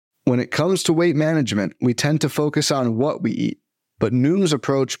When it comes to weight management, we tend to focus on what we eat, but Noom's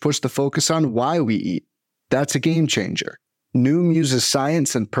approach puts the focus on why we eat. That's a game changer. Noom uses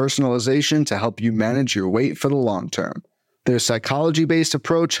science and personalization to help you manage your weight for the long term. Their psychology-based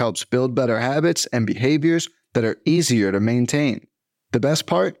approach helps build better habits and behaviors that are easier to maintain. The best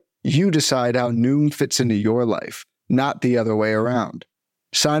part? You decide how Noom fits into your life, not the other way around.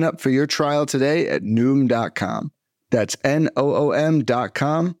 Sign up for your trial today at Noom.com. That's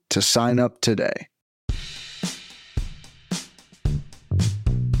Noom.com to sign up today.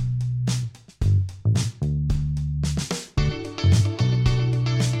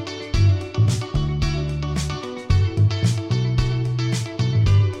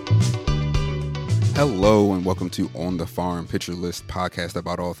 Hello and welcome to On the Farm Pitcher List podcast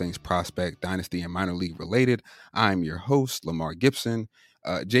about all things prospect, dynasty, and minor league related. I'm your host, Lamar Gibson.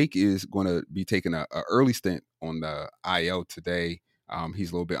 Jake is going to be taking an early stint on the IL today.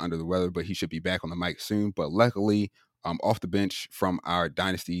 He's a little bit under the weather, but he should be back on the mic soon. But luckily, off the bench from our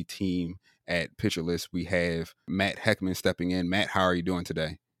dynasty team at Pitcher List, we have Matt Heckman stepping in. Matt, how are you doing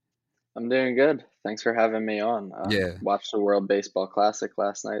today? I'm doing good. Thanks for having me on. Watched the World Baseball Classic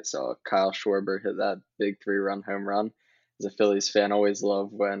last night, so Kyle Schwarber hit that big 3-run home run. As a Phillies fan, always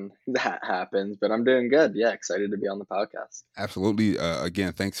love when that happens, but I'm doing good. Yeah, excited to be on the podcast. Absolutely.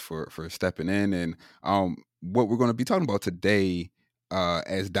 Again, thanks for stepping in. And what we're going to be talking about today,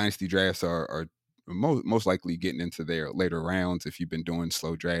 as dynasty drafts are most likely getting into their later rounds, if you've been doing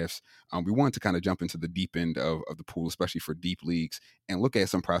slow drafts, we wanted to kind of jump into the deep end of the pool, especially for deep leagues, and look at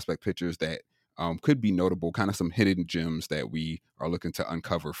some prospect pitchers that could be notable, kind of some hidden gems that we are looking to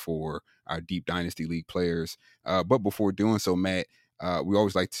uncover for our deep dynasty league players. But before doing so, Matt, we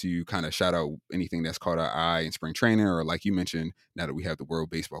always like to kind of shout out anything that's caught our eye in spring training, or like you mentioned, now that we have the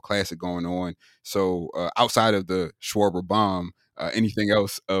World Baseball Classic going on. So outside of the Schwarber bomb, anything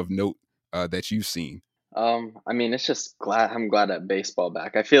else of note that you've seen? It's just I'm glad that baseball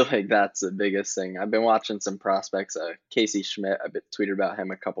back. I feel like that's the biggest thing. I've been watching some prospects. Casey Schmidt, I've been tweeted about him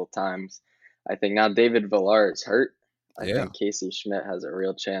a couple times. I think now David Villar is hurt. I think Casey Schmidt has a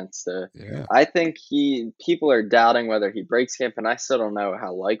real chance to. Yeah. I think people are doubting whether he breaks camp, and I still don't know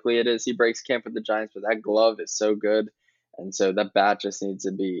how likely it is he breaks camp with the Giants. But that glove is so good, and so that bat just needs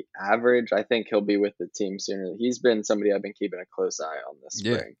to be average. I think he'll be with the team sooner. He's been somebody I've been keeping a close eye on this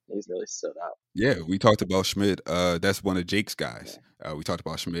spring. He's really stood out. Yeah, we talked about Schmidt. That's one of Jake's guys. We talked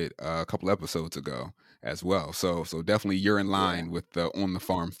about Schmidt a couple episodes ago as well. So definitely you're in line with the on the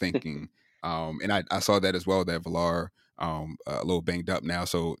farm thinking. And I saw that as well, that Villar a little banged up now.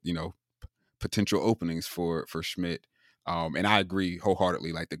 So, potential openings for Schmidt. And I agree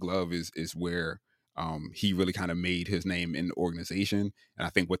wholeheartedly. Like, the glove is where he really kind of made his name in the organization. And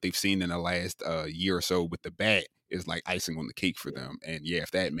I think what they've seen in the last year or so with the bat is like icing on the cake for them. And if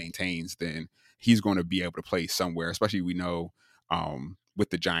that maintains, then he's going to be able to play somewhere, especially we know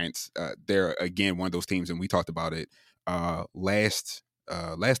with the Giants. They're, again, one of those teams, and we talked about it last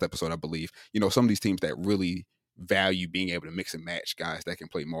episode, I believe. Some of these teams that really value being able to mix and match guys that can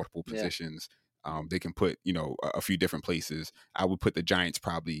play multiple positions. They can put, a few different places. I would put the Giants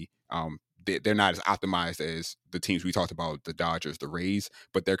probably, they're not as optimized as the teams we talked about, the Dodgers, the Rays,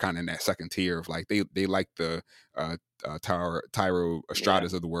 but they're kind of in that second tier of like, they like the Tyro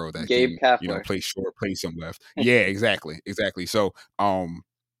Estradas of the world that Gabe can, Kapler. play short, play some left. Yeah, exactly. So,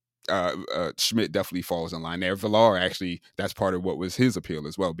 Schmidt definitely falls in line there. Villar, actually, that's part of what was his appeal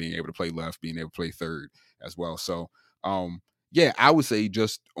as well, being able to play left, being able to play third as well. So, I would say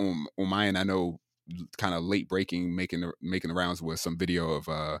just on my end, I know kind of late breaking, making the rounds with some video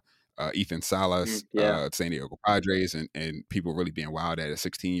of Ethan Salas, San Diego Padres, and people really being wild at a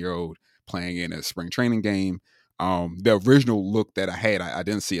 16-year-old playing in a spring training game. The original look that I had, I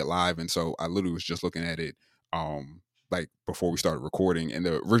didn't see it live, and so I literally was just looking at it like before we started recording. And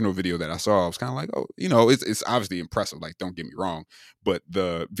the original video that I saw, I was kind of like, oh, it's obviously impressive, like, don't get me wrong, but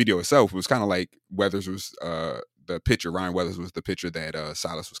the video itself was kind of like Weathers was the pitcher, Ryan Weathers was the pitcher that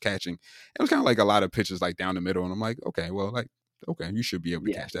Salas was catching. It was kind of like a lot of pitches like down the middle, and I'm like, okay, well, like, okay, you should be able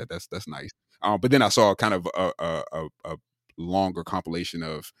to catch that. That's nice. But then I saw kind of a longer compilation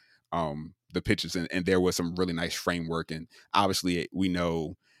of the pitches, and there was some really nice framework. And obviously we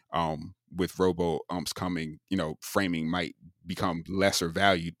know with robo umps coming, framing might become lesser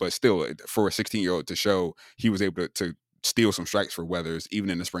valued, but still, for a 16-year-old to show he was able to steal some strikes for Weathers, even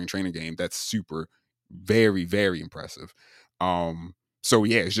in the spring training game, that's super, very, very impressive. So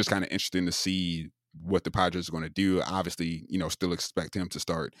it's just kind of interesting to see what the Padres are going to do. Obviously, still expect him to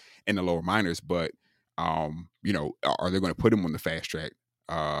start in the lower minors, but are they going to put him on the fast track?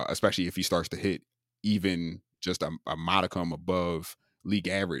 Especially if he starts to hit even just a modicum above league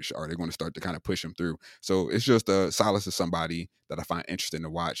average are they going to start to kind of push him through? So it's just Silas is somebody that I find interesting to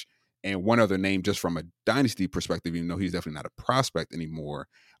watch. And one other name, just from a dynasty perspective, even though he's definitely not a prospect anymore,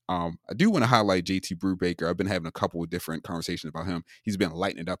 I do want to highlight JT Brubaker. I've been having a couple of different conversations about him. He's been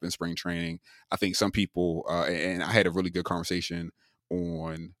lighting it up in spring training. I think some people, and I had a really good conversation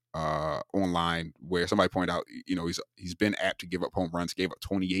on online where somebody pointed out, he's been apt to give up home runs. Gave up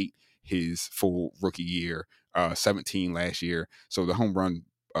 28 his full rookie year, 17 last year. So the home run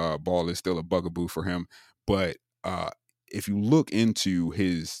ball is still a bugaboo for him. But if you look into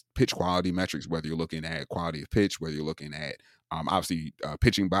his pitch quality metrics, whether you're looking at quality of pitch, whether you're looking at obviously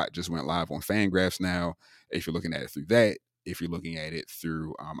Pitching Bot just went live on Fangraphs now. If you're looking at it through that, if you're looking at it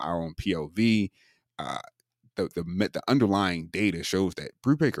through our own POV, the underlying data shows that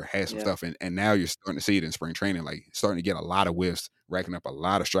Brubaker has some stuff, and now you're starting to see it in spring training, like starting to get a lot of whiffs, racking up a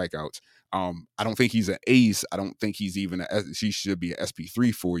lot of strikeouts. I don't think he's an ace. I don't think he's even he should be an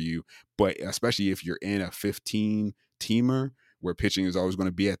SP3 for you, but especially if you're in a 15 teamer where pitching is always going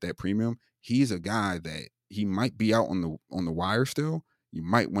to be at that premium, he's a guy that he might be out on the wire still. You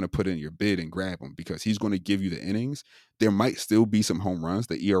might want to put in your bid and grab him because he's going to give you the innings. There might still be some home runs.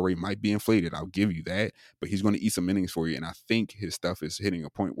 The ERA might be inflated. I'll give you that, but he's going to eat some innings for you. And I think his stuff is hitting a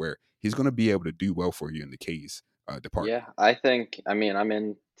point where he's going to be able to do well for you in the K's department. Yeah, I'm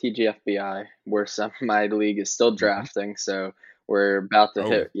in TGFBI where some my league is still drafting, so we're about to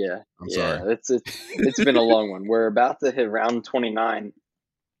hit. I'm sorry. It's been a long one. We're about to hit round 29,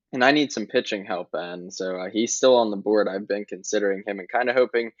 and I need some pitching help, and so he's still on the board. I've been considering him and kind of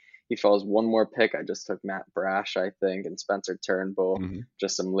hoping he falls one more pick. I just took Matt Brash, I think, and Spencer Turnbull,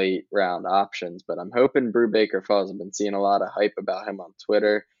 just some late round options. But I'm hoping Brubaker falls. I've been seeing a lot of hype about him on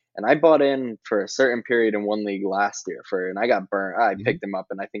Twitter, and I bought in for a certain period in one league last year and I got burnt. I picked him up,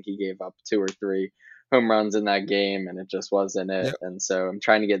 and I think he gave up 2 or 3 home runs in that game, and it just wasn't it. Yep. And so I'm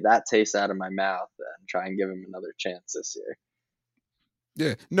trying to get that taste out of my mouth and try and give him another chance this year.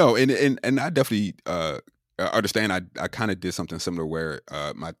 Yeah, no, and I definitely understand. I kind of did something similar where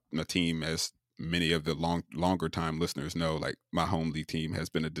my team, as many of the longer time listeners know, like my home league team has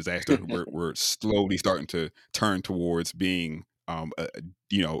been a disaster. we're slowly starting to turn towards being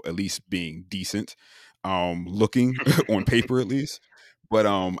at least being decent looking on paper at least. But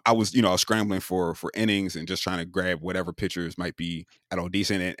I was scrambling for innings and just trying to grab whatever pitchers might be at all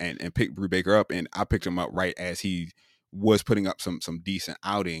decent and pick Brubaker up, and I picked him up right as he was putting up some decent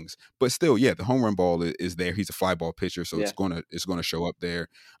outings. But still, yeah, the home run ball is there. He's a fly ball pitcher, so it's gonna show up there.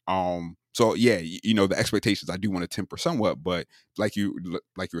 So yeah, the expectations I do want to temper somewhat, but like you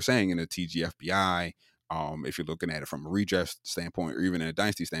were saying in the TGFBI, if you're looking at it from a redraft standpoint or even in a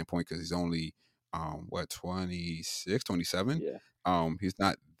dynasty standpoint, because he's only 26, 27. He's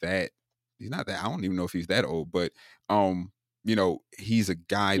not that I don't even know if he's that old, but he's a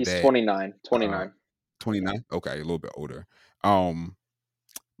guy he's that 29. 29. Okay, a little bit older.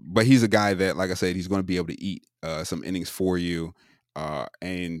 But he's a guy that, like I said, he's going to be able to eat some innings for you.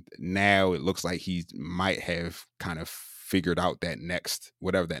 And now it looks like he might have kind of figured out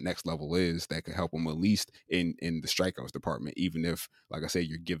whatever that next level is that could help him at least in the strikeouts department, even if, like I said,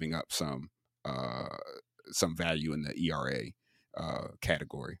 you're giving up some value in the ERA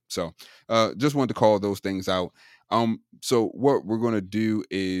category. So just wanted to call those things out. So what we're going to do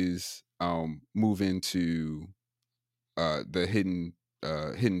is move into the hidden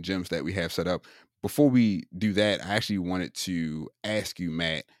gems that we have set up. Before we do that, I actually wanted to ask you,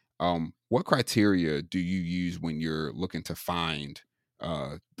 Matt, what criteria do you use when you're looking to find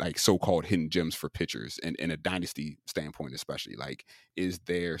like so-called hidden gems for pitchers and in a dynasty standpoint, especially? Like, is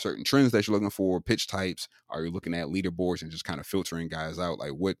there certain trends that you're looking for, pitch types? Are you looking at leaderboards and just kind of filtering guys out?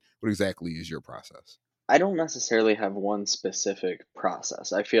 Like, what exactly is your process? I don't necessarily have one specific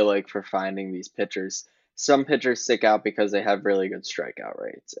process. I feel like for finding these pitchers, some pitchers stick out because they have really good strikeout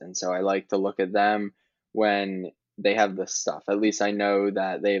rates. And so I like to look at them when they have this stuff. At least I know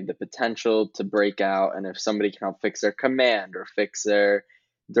that they have the potential to break out. And if somebody can help fix their command or fix their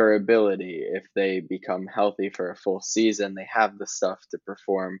durability, if they become healthy for a full season, they have the stuff to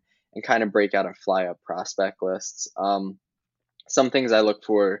perform and kind of break out and fly up prospect lists. Some things I look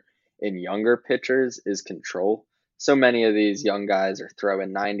for in younger pitchers is control. So many of these young guys are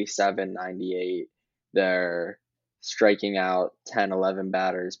throwing 97, 98. They're striking out 10, 11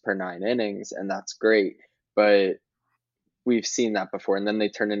 batters per 9 innings, and that's great. But we've seen that before, and then they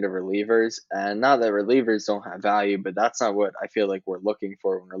turn into relievers. And not that relievers don't have value, but that's not what I feel like we're looking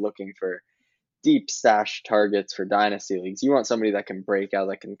for when we're looking for deep stash targets for dynasty leagues. You want somebody that can break out,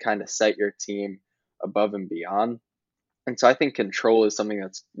 that can kind of set your team above and beyond. And so I think control is something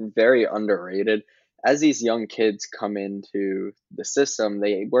that's very underrated. as these young kids come into the system,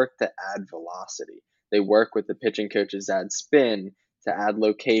 they work to add velocity. They work with the pitching coaches to add spin, to add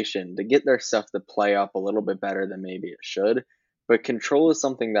location, to get their stuff to play up a little bit better than maybe it should. But control is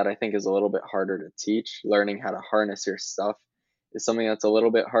something that I think is a little bit harder to teach. Learning how to harness your stuff is something that's a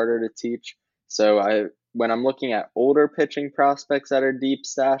little bit harder to teach. So when I'm looking at older pitching prospects that are deep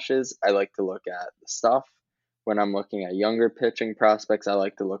stashes, I like to look at the stuff. When I'm looking at younger pitching prospects, I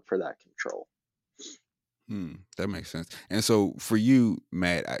like to look for that control. That makes sense. And so for you,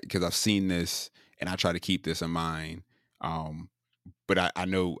 Matt, because I've seen this and I try to keep this in mind, but I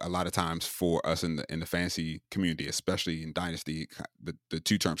know a lot of times for us in the fantasy community, especially in Dynasty, the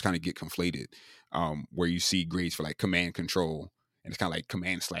two terms kind of get conflated, where you see grades for like command control, and it's kind of like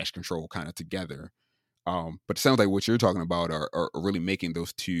command/control kind of together. But it sounds like what you're talking about are really making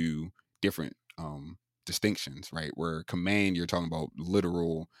those two different distinctions, right? Where command, you're talking about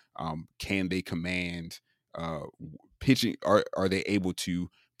literal, can they command pitching? Are they able to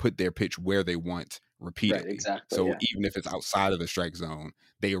put their pitch where they want Right, repeatedly? exactly. So Yeah. even if it's outside of the strike zone,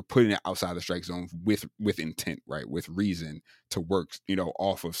 they are putting it outside the strike zone with intent, right? With reason to work,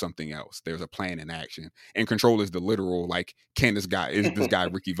 off of something else. There's a plan in action. And control is the literal, like, is this guy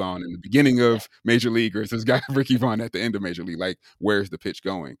Ricky Vaughn in the beginning of Major League, or is this guy Ricky Vaughn at the end of Major League? Like, where's the pitch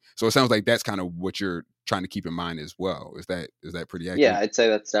going? So it sounds like that's kind of what you're trying to keep in mind as well. Is that pretty Yeah, accurate? I'd say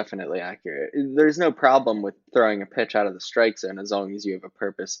that's definitely accurate. There's no problem with throwing a pitch out of the strike zone as long as you have a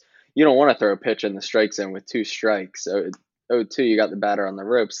purpose. You don't want to throw a pitch in the strike zone with 2 strikes. So 0-2, you got the batter on the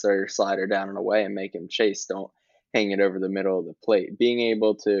ropes, throw your slider down and away and make him chase. Don't hang it over the middle of the plate. Being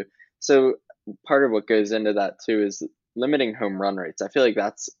able to, so part of what goes into that too is limiting home run rates. I feel like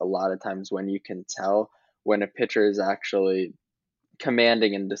that's a lot of times when you can tell when a pitcher is actually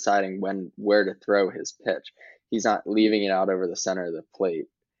commanding and deciding where to throw his pitch. He's not leaving it out over the center of the plate.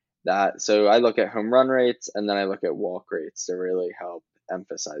 So I look at home run rates and then I look at walk rates to really help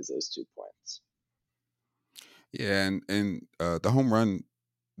emphasize those 2 points. Yeah, and the home run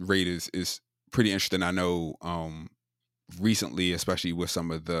rate is pretty interesting. I know recently, especially with some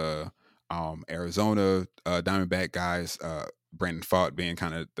of the Arizona Diamondback guys, Brandon Pfaadt being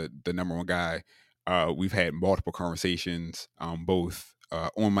kind of the number one guy. We've had multiple conversations, both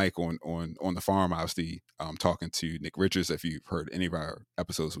on mic, on the farm, obviously, talking to Nick Richards, if you've heard any of our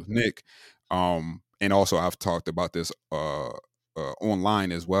episodes with Nick. And also I've talked about this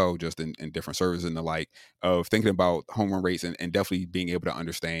online as well, just in different services and the like, of thinking about home run rates and definitely being able to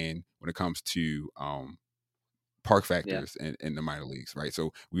understand when it comes to park Yeah. factors in the minor leagues, right?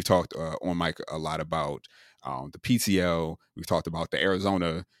 So we've talked on mic a lot about the PTL. We've talked about the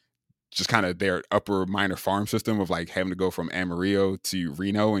Arizona, just kind of their upper minor farm system of like having to go from Amarillo to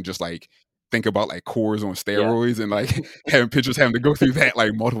Reno and just like think about like cores on Yeah. steroids and like having pitchers having to go through that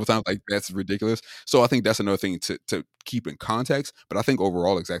like multiple times. Like, that's ridiculous. So I think that's another thing to keep in context. But I think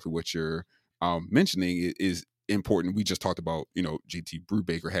overall, exactly what you're mentioning is important. We just talked about, GT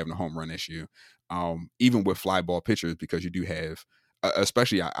Brubaker having a home run issue, even with fly ball pitchers, because you do have,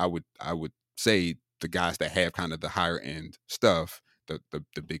 especially I would say the guys that have kind of the higher end stuff,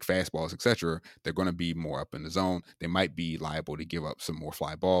 the big fastballs, etc., they're going to be more up in the zone. They might be liable to give up some more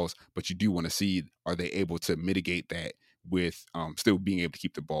fly balls, but you do want to see, are they able to mitigate that with still being able to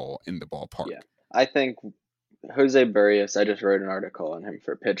keep the ball in the ballpark? Yeah. I think Jose Barrios, I just wrote an article on him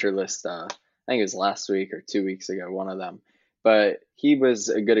for Pitcher List. I think it was last week or 2 weeks ago, one of them. But he was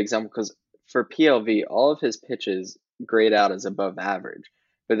a good example because for PLV, all of his pitches grade out as above average.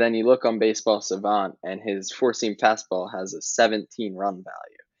 But then you look on Baseball Savant, and his four seam fastball has a 17 run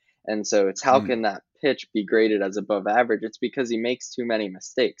value. And so it's how can that pitch be graded as above average? It's because he makes too many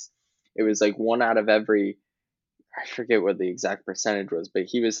mistakes. It was like one out of every, I forget what the exact percentage was, but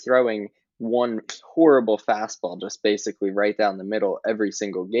he was throwing one horrible fastball just basically right down the middle every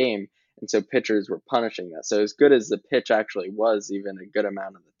single game. And so pitchers were punishing that. So as good as the pitch actually was, even a good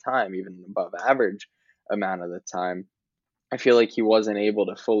amount of the time, even an above average amount of the time, I feel like he wasn't able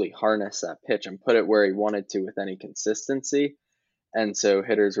to fully harness that pitch and put it where he wanted to with any consistency. And so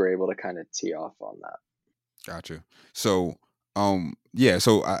hitters were able to kind of tee off on that. Gotcha. So, yeah.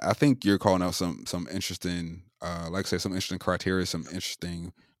 So I think you're calling out some interesting, like I said, some interesting criteria, some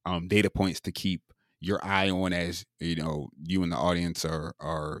interesting data points to keep your eye on, as you and the audience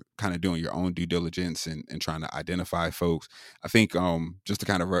are kind of doing your own due diligence and trying to identify folks. I think just to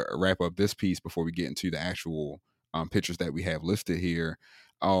kind of wrap up this piece before we get into the actual pictures that we have listed here.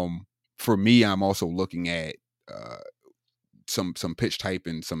 For me, I'm also looking at some pitch type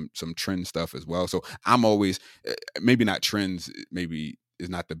and some trend stuff as well. So I'm always, maybe not trends, maybe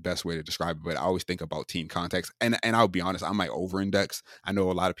not the best way to describe it, but I always think about team context. And I'll be honest, I might over-index. I know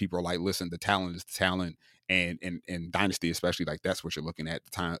a lot of people are like, listen, the talent is the talent, and in Dynasty especially, like that's what you're looking at.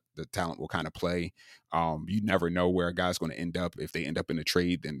 The talent will kind of play. You never know where a guy's going to end up. If they end up in a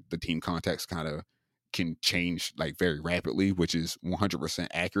trade, then the team context kind of can change like very rapidly, which is 100%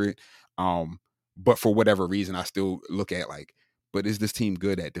 accurate. But for whatever reason, I still look at like, but is this team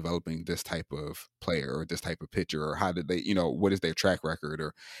good at developing this type of player or this type of pitcher, or how did they, what is their track record?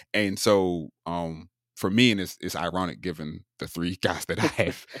 And so for me, and it's ironic given the three guys that I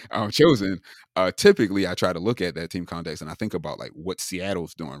have chosen, typically I try to look at that team context and I think about like what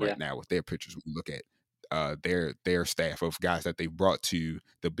Seattle's doing right now with their pitchers. We look at their staff of guys that they've brought to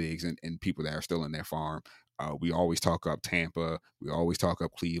the bigs and people that are still in their farm. We always talk up Tampa. We always talk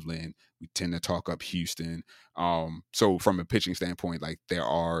up Cleveland. We tend to talk up Houston. So from a pitching standpoint, like there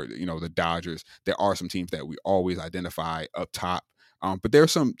are, the Dodgers, there are some teams that we always identify up top. But there are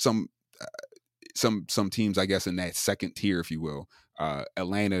some teams, I guess, in that second tier, if you will.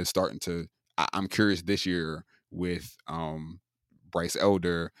 Atlanta is starting to, I'm curious this year with Bryce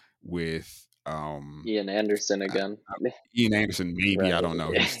Elder, with Ian Anderson again. Ian Anderson, maybe, right. I don't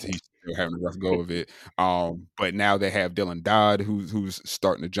know. He's still having a rough go of it. But now they have Dylan Dodd, who's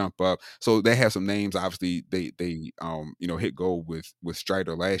starting to jump up. So they have some names. Obviously, they hit gold with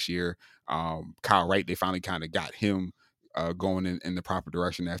Strider last year. Kyle Wright, they finally kind of got him going in the proper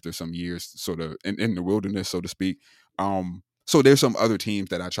direction after some years sort of in the wilderness, so to speak. So there's some other teams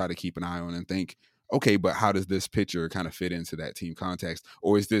that I try to keep an eye on and think, okay, but how does this pitcher kind of fit into that team context?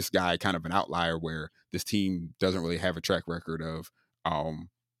 Or is this guy kind of an outlier where this team doesn't really have a track record of,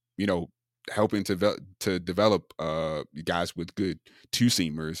 helping to develop guys with good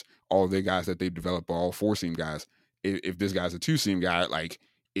two-seamers? All the guys that they've developed are all four-seam guys. If this guy's a two-seam guy, like,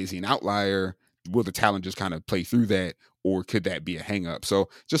 is he an outlier? Will the talent just kind of play through that? Or could that be a hang-up? So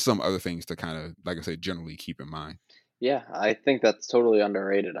just some other things to kind of, like I said, generally keep in mind. Yeah, I think that's totally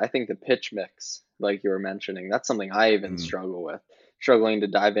underrated. I think the pitch mix, like you were mentioning, that's something I even struggle with, struggling to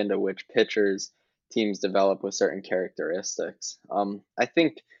dive into which pitchers teams develop with certain characteristics. I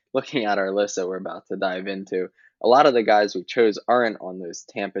think looking at our list that we're about to dive into, a lot of the guys we chose aren't on those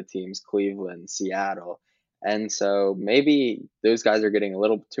Tampa teams, Cleveland, Seattle. And so maybe those guys are getting a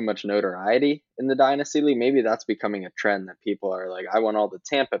little too much notoriety in the Dynasty League. Maybe that's becoming a trend that people are like, I want all the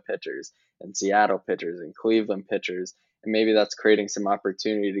Tampa pitchers and Seattle pitchers and Cleveland pitchers. And maybe that's creating some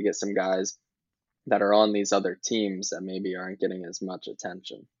opportunity to get some guys that are on these other teams that maybe aren't getting as much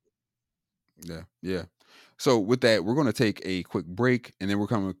attention. Yeah. So with that, we're going to take a quick break, and then we're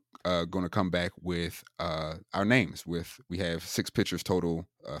going to come back with our names. We have 6 pitchers total,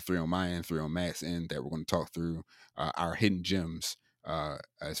 3 on my end, 3 on Matt's end, that we're going to talk through our hidden gems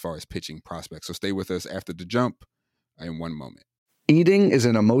as far as pitching prospects. So stay with us after the jump in 1 moment. Eating is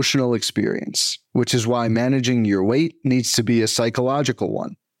an emotional experience, which is why managing your weight needs to be a psychological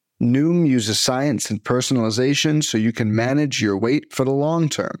one. Noom uses science and personalization so you can manage your weight for the long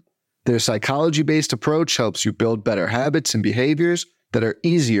term. Their psychology-based approach helps you build better habits and behaviors that are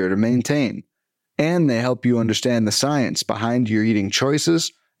easier to maintain. And they help you understand the science behind your eating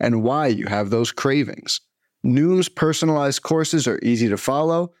choices and why you have those cravings. Noom's personalized courses are easy to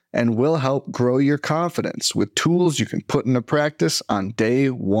follow and will help grow your confidence with tools you can put into practice on day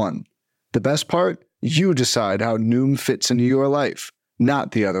 1. The best part? You decide how Noom fits into your life,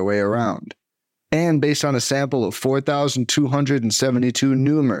 not the other way around. And based on a sample of 4,272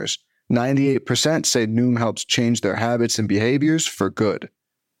 Noomers, 98% say Noom helps change their habits and behaviors for good.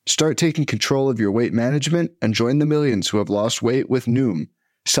 Start taking control of your weight management and join the millions who have lost weight with Noom.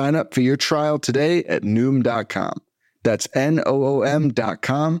 Sign up for your trial today at Noom.com. That's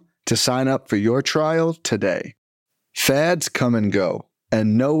Noom.com to sign up for your trial today. Fads come and go,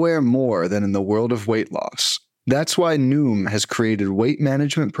 and nowhere more than in the world of weight loss. That's why Noom has created weight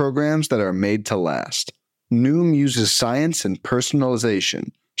management programs that are made to last. Noom uses science and personalization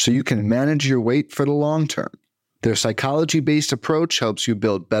so you can manage your weight for the long term. Their psychology-based approach helps you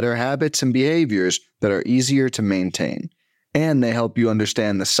build better habits and behaviors that are easier to maintain. And they help you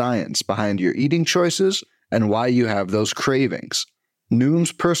understand the science behind your eating choices and why you have those cravings.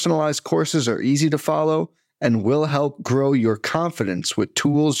 Noom's personalized courses are easy to follow and will help grow your confidence with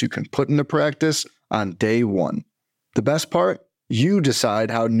tools you can put into practice on day 1. The best part? You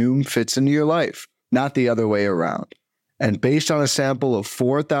decide how Noom fits into your life, not the other way around. And based on a sample of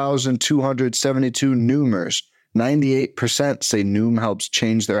 4,272 Noomers, 98% say Noom helps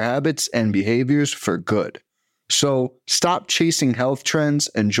change their habits and behaviors for good. So stop chasing health trends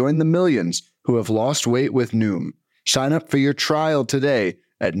and join the millions who have lost weight with Noom. Sign up for your trial today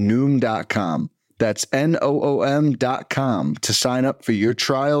at Noom.com. That's NOOM.com to sign up for your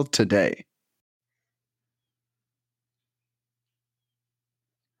trial today.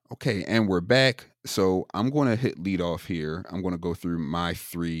 Okay, and we're back. So I'm going to hit lead off here. I'm going to go through my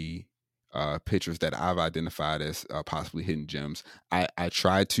three pitchers that I've identified as possibly hidden gems. I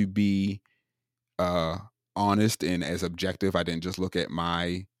tried to be honest and as objective. I didn't just look at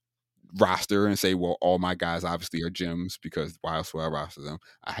my roster and say, well, all my guys obviously are gems, because why else would I roster them?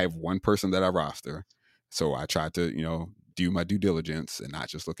 I have one person that I roster. So I tried to, do my due diligence and not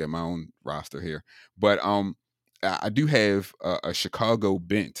just look at my own roster here. But I do have a Chicago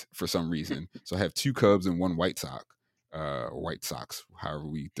bent for some reason. So I have two Cubs and one White Sox, White Sox, however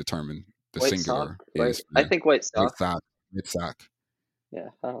we determine the White Sox, singular right? is. I think White White Sox. Sox, White Sox. Yeah,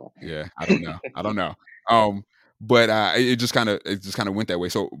 I don't know. Yeah, I don't know. I don't know. But it just kind of went that way.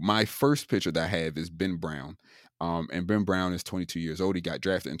 So my first pitcher that I have is Ben Brown. And Ben Brown is 22 years old. He got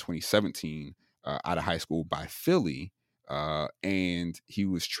drafted in 2017 out of high school by Philly. And he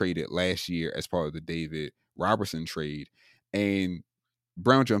was traded last year as part of the David Robertson trade. And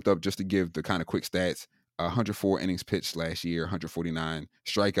Brown jumped up, just to give the kind of quick stats: 104 innings pitched last year, 149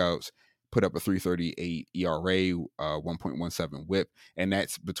 strikeouts, put up a 3.38 ERA, 1.17 WHIP, and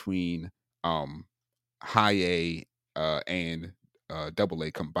that's between high A and double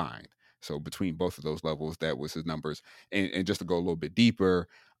A combined. So between both of those levels, that was his numbers. And just to go a little bit deeper,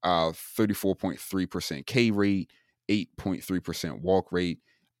 34.3% K rate, 8.3% walk rate.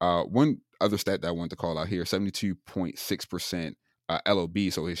 One other stat that I wanted to call out here: 72.6% LOB.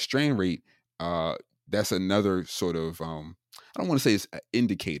 So his strain rate, that's another sort of, I don't want to say it's an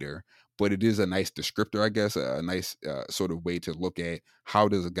indicator, but it is a nice descriptor, I guess, a nice sort of way to look at how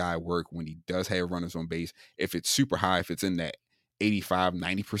does a guy work when he does have runners on base. If it's super high, if it's in that 85,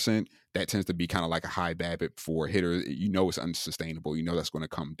 90%, that tends to be kind of like a high BABIP for a hitter. It's unsustainable. That's going to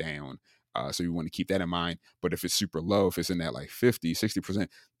come down. So you want to keep that in mind. But if it's super low, if it's in that like 50, 60%,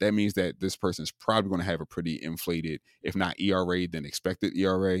 that means that this person is probably going to have a pretty inflated, if not ERA, then expected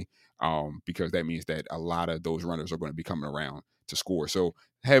ERA, because that means that a lot of those runners are going to be coming around to score. So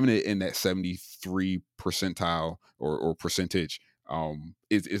having it in that 73 percentile or percentage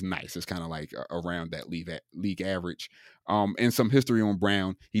is nice. It's kind of like around that league average. And some history on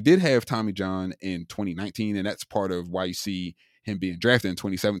Brown: he did have Tommy John in 2019, and that's part of why you see him being drafted in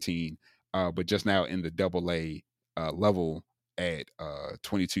 2017. But just now in the double A level at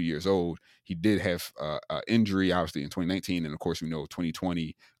 22 years old, he did have injury, obviously, in 2019. And of course,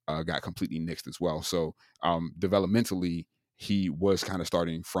 2020 got completely nixed as well. So developmentally, he was kind of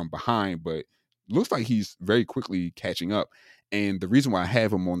starting from behind, but looks like he's very quickly catching up. And the reason why I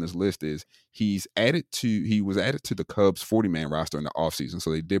have him on this list is he was added to the Cubs 40-man roster in the offseason.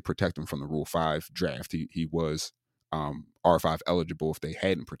 So they did protect him from the Rule 5 draft. He was R5 eligible if they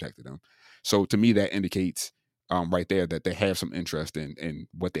hadn't protected him. So to me, that indicates right there that they have some interest in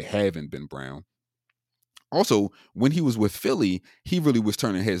what they have in Ben Brown. Also, when he was with Philly, he really was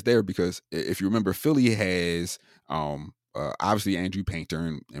turning heads there, because if you remember, Philly has obviously Andrew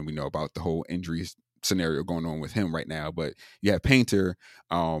Painter, and we know about the whole injuries scenario going on with him right now. But you have Painter,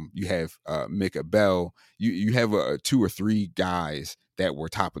 you have Micah Bell, you have two or three guys that were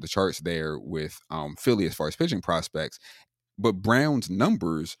top of the charts there with Philly as far as pitching prospects. But Brown's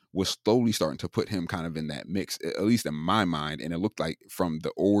numbers was slowly starting to put him kind of in that mix, at least in my mind. And it looked like from the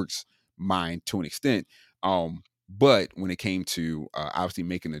org's mind to an extent. But when it came to obviously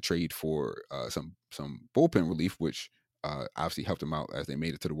making a trade for some bullpen relief, which obviously helped him out as they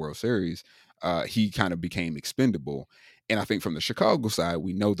made it to the World Series, he kind of became expendable. And I think from the Chicago side,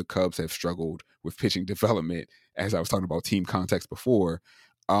 we know the Cubs have struggled with pitching development, as I was talking about team context before.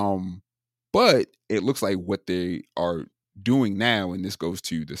 But it looks like what they are doing now, and this goes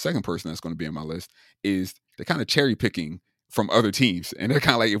to the second person that's going to be on my list, is they're kind of cherry picking from other teams. And they're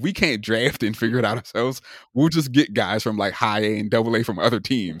kind of like, if we can't draft and figure it out ourselves, we'll just get guys from like high A and double A from other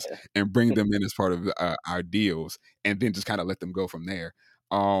teams and bring them in as part of our deals, and then just kind of let them go from there.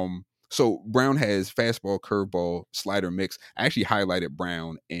 So Brown has fastball, curveball, slider mix. I actually highlighted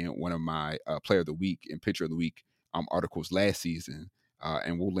Brown in one of my player of the week and pitcher of the week articles last season.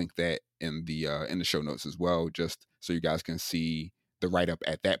 And we'll link that in the show notes as well, just so you guys can see the write-up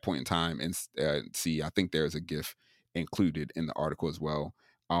at that point in time and see. I think there's a GIF included in the article as well.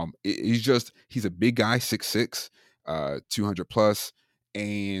 He's a big guy, 6'6", 200 plus,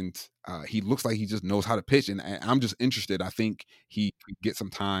 and he looks like he just knows how to pitch. And I'm just interested. I think he could get some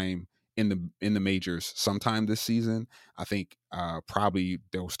time in the majors sometime this season. I think probably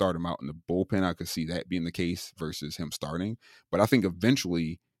they'll start him out in the bullpen. I could see that being the case versus him starting. But I think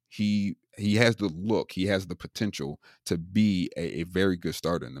eventually he has the look, he has the potential to be a very good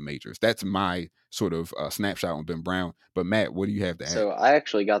starter in the majors. That's my sort of snapshot on Ben Brown. But Matt, what do you have to add? So I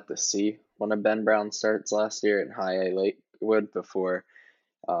actually got to see one of Ben Brown's starts last year in High A Lakewood before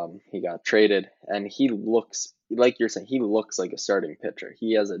he got traded, and he looks like you're saying. He looks like a starting pitcher.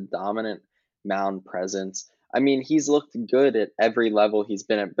 He has a dominant mound presence. I mean, he's looked good at every level he's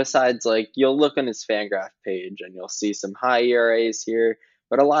been at. Besides, like you'll look on his Fangraph page and you'll see some high ERAs here,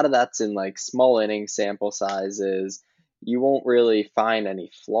 but a lot of that's in like small inning sample sizes. You won't really find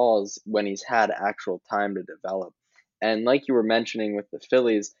any flaws when he's had actual time to develop. And like you were mentioning with the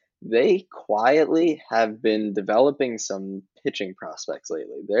Phillies, they quietly have been developing some pitching prospects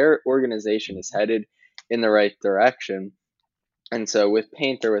lately. Their organization is headed in the right direction. And so with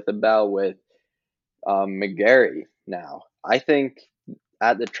Painter, with Abel, with McGarry now, I think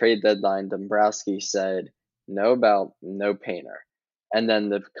at the trade deadline, Dombrowski said no Bell, no Painter. And then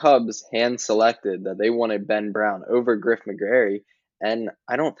the Cubs hand selected that they wanted Ben Brown over Griff McGarry. And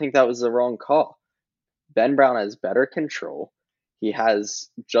I don't think that was the wrong call. Ben Brown has better control. He has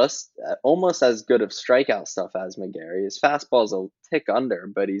just almost as good of strikeout stuff as McGarry. His fastball's a tick under,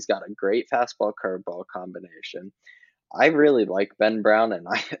 but he's got a great fastball curveball combination. I really like Ben Brown, and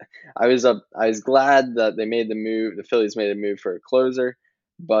I was glad that they made the move. The Phillies made a move for a closer,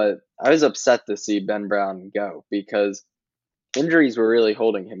 but I was upset to see Ben Brown go because injuries were really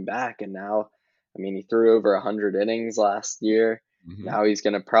holding him back. And now, I mean, he threw over 100 innings last year. Mm-hmm. Now he's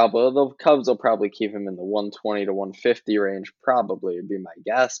going to the Cubs will probably keep him in the 120 to 150 range, probably would be my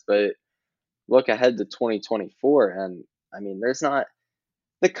guess. But look ahead to 2024, and I mean,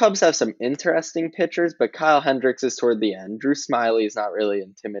 the Cubs have some interesting pitchers, but Kyle Hendricks is toward the end. Drew Smiley is not really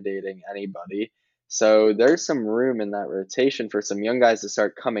intimidating anybody. So there's some room in that rotation for some young guys to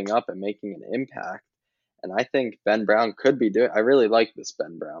start coming up and making an impact. And I think Ben Brown could be doing. I really like this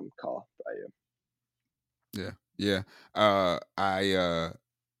Ben Brown call by you. Yeah, yeah.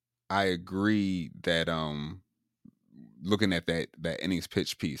 I agree that looking at that innings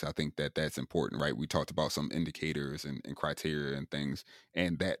pitch piece, I think that's important, right? We talked about some indicators and criteria and things,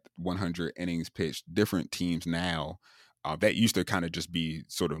 and that 100 innings pitched. Different teams now. That used to kind of just be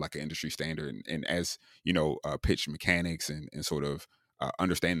sort of like an industry standard, and as you know, pitch mechanics and sort of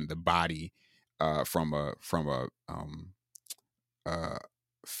understanding the body from a uh,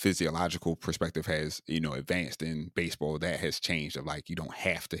 physiological perspective has advanced in baseball. That has changed. Of like you don't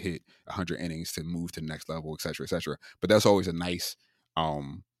have to hit 100 innings to move to the next level, et cetera, et cetera. But that's always a nice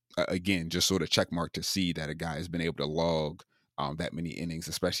again, just sort of check mark to see that a guy has been able to log that many innings,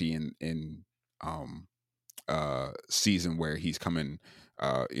 especially in um, season where he's coming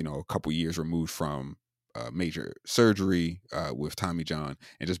a couple years removed from major surgery with Tommy John,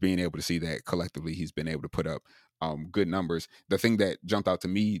 and just being able to see that collectively he's been able to put up good numbers. The thing that jumped out to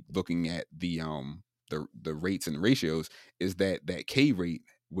me looking at the rates and the ratios is that K rate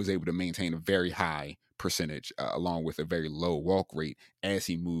was able to maintain a very high percentage along with a very low walk rate as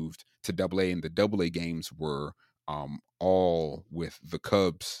he moved to Double A, and the Double A games were all with the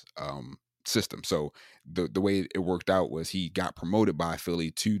Cubs system. So the way it worked out was he got promoted by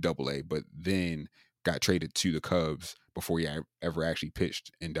Philly to Double A, but then got traded to the Cubs before he ever actually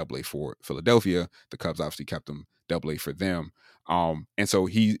pitched in Double A for Philadelphia. The Cubs obviously kept him Double A for them, and so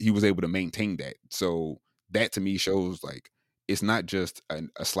he was able to maintain that. So that to me shows like it's not just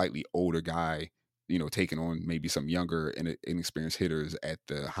a slightly older guy, taking on maybe some younger and inexperienced hitters at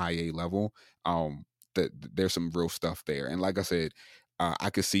the high A level. That there's some real stuff there, and like I said, I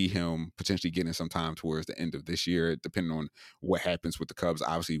could see him potentially getting some time towards the end of this year, depending on what happens with the Cubs.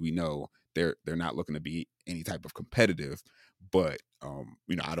 Obviously, we know they're not looking to be any type of competitive, but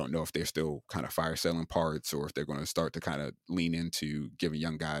I don't know if they're still kind of fire selling parts or if they're going to start to kind of lean into giving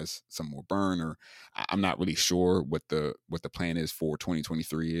young guys some more burn. Or I'm not really sure what the plan is for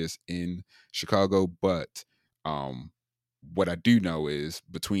 2023 is in Chicago, but what I do know is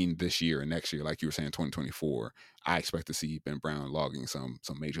between this year and next year, like you were saying, 2024, I expect to see Ben Brown logging some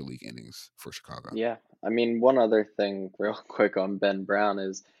major league innings for Chicago. Yeah, I mean, one other thing, real quick on Ben Brown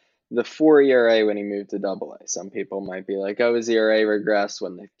is the 4 ERA when he moved to Double A. Some people might be like, "Oh, his ERA regressed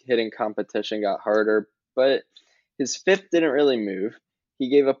when the hitting competition got harder," but his FIP didn't really move. He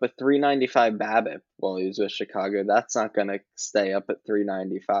gave up a 395 BABIP while he was with Chicago. That's not going to stay up at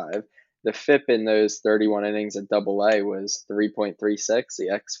 395. The FIP in those 31 innings at Double A was 3.36. The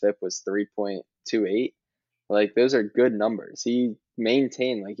xFIP was 3.28. Like those are good numbers. He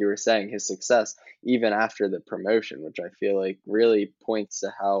maintained, like you were saying, his success even after the promotion, which I feel like really points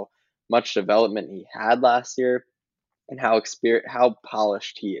to how much development he had last year and how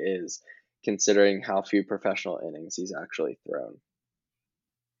polished he is, considering how few professional innings he's actually thrown.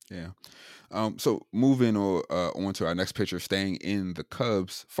 Yeah. So moving on to our next pitcher, staying in the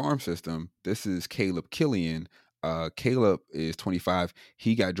Cubs farm system. This is Caleb Killian. Caleb is 25.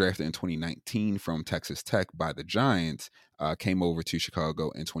 He got drafted in 2019 from Texas Tech by the Giants. Came over to Chicago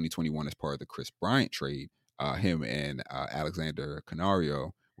in 2021 as part of the Chris Bryant trade. Him and Alexander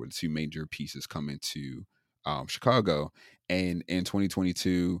Canario were the two major pieces coming to Chicago. And in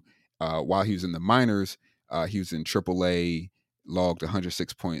 2022, while he was in the minors, he was in AAA, logged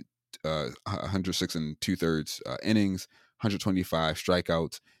 106 and two thirds innings, 125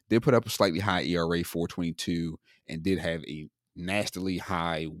 strikeouts. Did put up a slightly high ERA, 4.22, and did have a nastily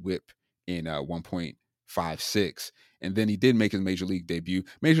high WHIP in 1.56. And then he did make his major league debut.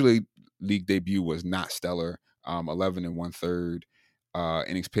 League debut was not stellar. 11 and one third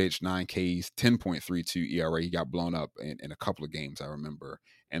innings pitched, 9 Ks, 10.32 ERA. He got blown up in a couple of games, I remember,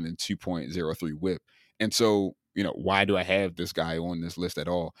 and then 2.03 WHIP. And so, why do I have this guy on this list at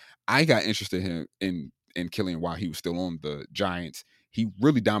all? I got interested in Killian while he was still on the Giants. He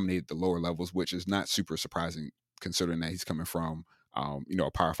really dominated the lower levels, which is not super surprising considering that he's coming from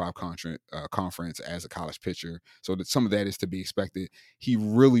a Power Five conference as a college pitcher. So that some of that is to be expected. He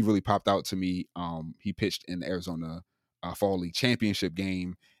really, really popped out to me. He pitched in the Arizona Fall League Championship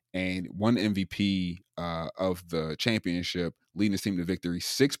game and won MVP of the championship, leading his team to victory.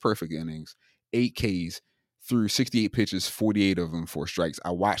 6 perfect innings, 8 Ks, threw 68 pitches, 48 of them for strikes. I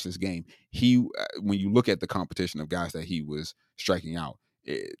watched this game. When you look at the competition of guys that he was striking out,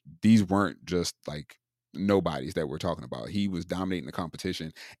 these weren't just like nobodies that we're talking about. He was dominating the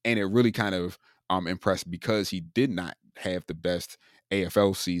competition, and it really kind of impressed because he did not have the best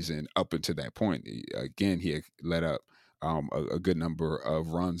AFL season up until that point. Again, he had let up a good number of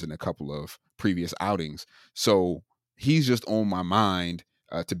runs in a couple of previous outings. So he's just on my mind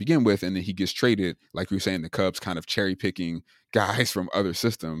to begin with, and then he gets traded, like we were saying, the Cubs kind of cherry picking guys from other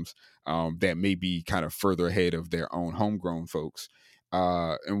systems that may be kind of further ahead of their own homegrown folks.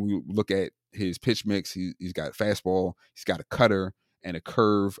 And we look at his pitch mix. He's got fastball, he's got a cutter and a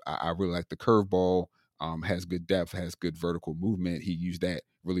curve. I really like the curveball. Has good depth, has good vertical movement. He used that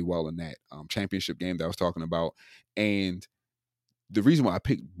really well in that championship game that I was talking about. And the reason why I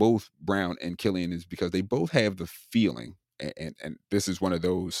picked both Brown and Killian is because they both have the feeling, and this is one of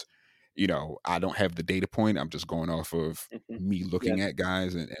those, I don't have the data point. I'm just going off of me Yeah. looking at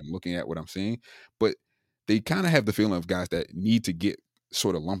guys and looking at what I'm seeing. But they kind of have the feeling of guys that need to get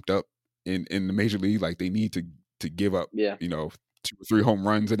sort of lumped up in the major league. Like they need to give up, Yeah. 2 or 3 home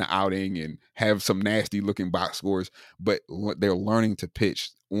runs in an outing and have some nasty looking box scores, but they're learning to pitch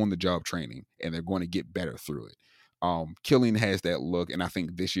on the job training and they're going to get better through it. Killian has that look, and I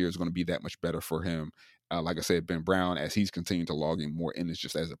think this year is going to be that much better for him. Like I said, Ben Brown, as he's continuing to log in more innings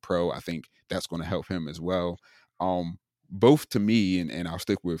just as a pro, I think that's going to help him as well. Both to me, and I'll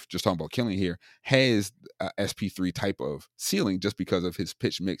stick with just talking about Killian here, has a SP3 type of ceiling just because of his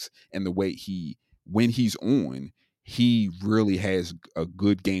pitch mix and the way when he's on, he really has a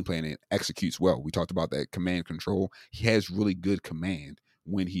good game plan and executes well. We talked about that command control. He has really good command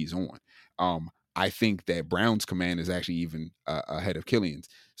when he's on. I think that Brown's command is actually even ahead of Killian's.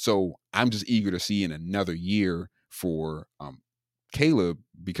 So I'm just eager to see in another year for Caleb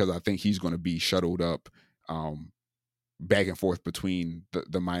because I think he's going to be shuttled up back and forth between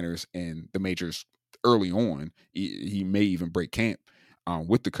the minors and the majors early on. He may even break camp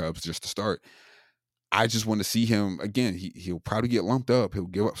with the Cubs just to start. I just want to see him again. He'll probably get lumped up. He'll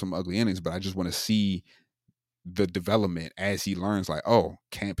give up some ugly innings, but I just want to see the development as he learns. Like, oh,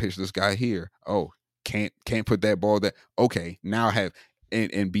 can't pitch this guy here. Oh, can't put that ball there. Okay, now I have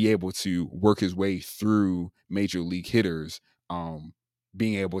and be able to work his way through major league hitters.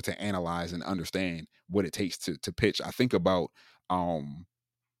 Being able to analyze and understand what it takes to pitch. I think about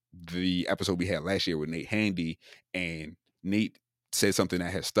the episode we had last year with Nate Handy, and Nate said something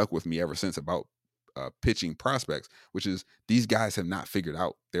that has stuck with me ever since about pitching prospects, which is these guys have not figured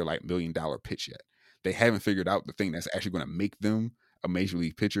out their like $1 million pitch yet. They haven't figured out the thing that's actually going to make them a major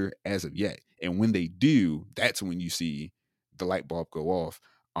league pitcher as of yet. And when they do, that's when you see the light bulb go off.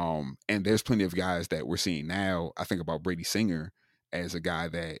 And there's plenty of guys that we're seeing now. I think about Brady Singer as a guy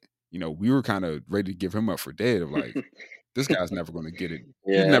that, we were kind of ready to give him up for dead of like, this guy's never going to get it.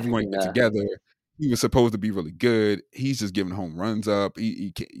 He's Yeah. never going to get together. He was supposed to be really good. He's just giving home runs up.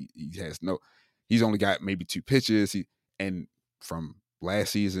 He has no. He's only got maybe 2 pitches. And from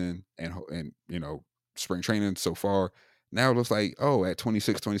last season and spring training so far, now it looks like at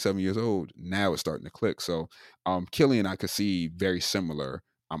 26, 27 years old, now it's starting to click. So Killian, I could see very similar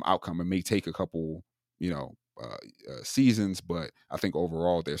outcome. It may take a couple seasons, but I think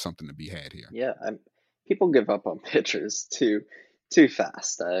overall there's something to be had here. Yeah. People give up on pitchers too too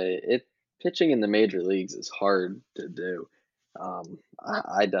fast. Pitching in the major leagues is hard to do.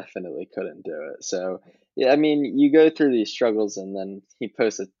 I definitely couldn't do it. So yeah, I mean, you go through these struggles, and then he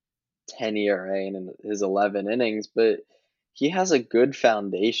posts a 10 ERA in his 11 innings, but he has a good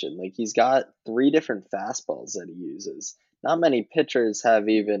foundation. Like, he's got three different fastballs that he uses. Not many pitchers have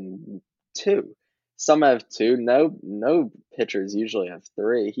even two. Some have two. No pitchers usually have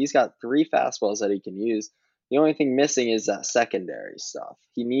three. He's got three fastballs that he can use. The only thing missing is that secondary stuff.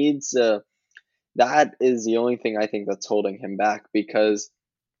 He needs that is the only thing I think that's holding him back, because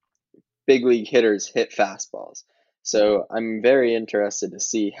big league hitters hit fastballs. So I'm very interested to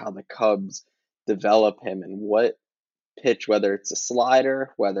see how the Cubs develop him and what pitch, whether it's a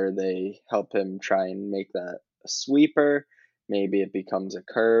slider, whether they help him try and make that a sweeper, maybe it becomes a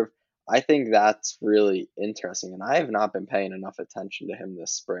curve. I think that's really interesting, and I have not been paying enough attention to him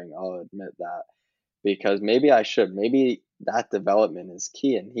this spring. I'll admit that, because maybe I should. Maybe that development is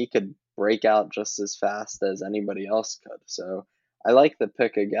key, and he could break out just as fast as anybody else could. So I like the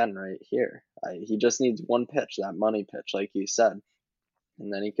pick again right here. He just needs one pitch, that money pitch, like you said,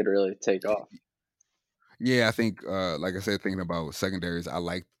 and then he could really take off. Yeah, I think, like I said, thinking about secondaries, I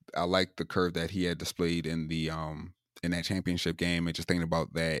like the curve that he had displayed in that championship game, and just thinking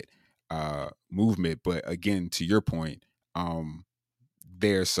about that movement. But again, to your point,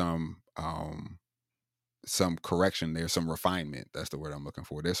 there's some correction, there's some refinement. That's the word I'm looking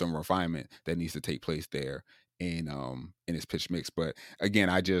for. There's some refinement that needs to take place there in his pitch mix. But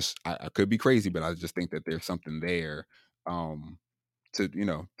again, I could be crazy, but I just think that there's something there to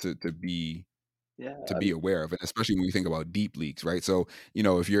to be Yeah, aware of, and especially when you think about deep leagues, right? So,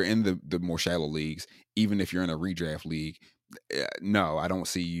 if you're in the more shallow leagues, even if you're in a redraft league, no, I don't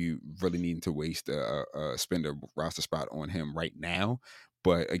see you really needing to waste spend a roster spot on him right now.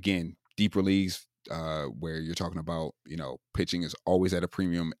 But again, deeper leagues, where you're talking about, pitching is always at a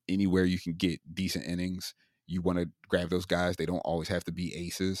premium. Anywhere you can get decent innings, you want to grab those guys. They don't always have to be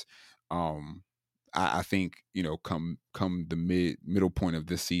aces. Um, I think, come the middle point of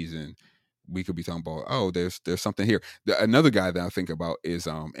this season, we could be talking about, oh, there's something here. Another guy that I think about is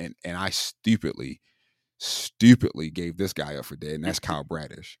and I stupidly gave this guy up for dead, and that's Kyle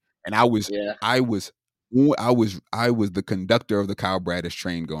Bradish. And yeah, I was I was the conductor of the Kyle Bradish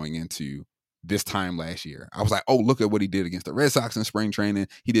train going into this time last year. I was like, oh, look at what he did against the Red Sox in spring training.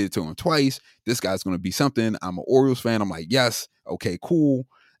 He did it to him twice. This guy's going to be something. I'm an Orioles fan. I'm like, yes, okay, cool.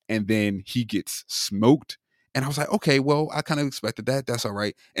 And then he gets smoked. And I was like, okay, well, I kind of expected that. That's all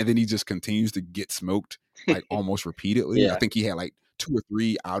right. And then he just continues to get smoked, like, almost repeatedly. I yeah, think he had like 2 or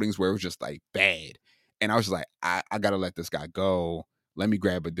 3 outings where it was just like bad. And I was just like, I gotta let this guy go. Let me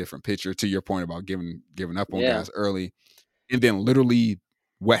grab a different pitcher. To your point about giving up on yeah. guys early, and then literally,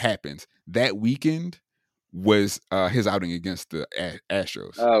 what happens that weekend was his outing against the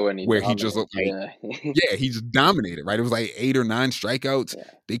Astros, Oh, when he where he just dominates, looked like, yeah, yeah, he just dominated. Right, it was like 8 or 9 strikeouts. yeah,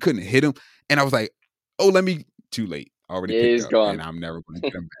 They couldn't hit him, and I was like, oh, let me. Too late, already yeah. picked He's up, and gone. I'm never going to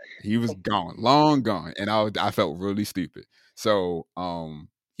get him back. He was gone, long gone, and I felt really stupid. So,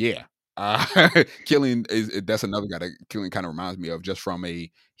 yeah, Killian that's another guy that Killian kind of reminds me of, just from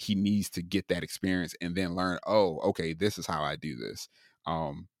he needs to get that experience and then learn, oh, okay, this is how I do this.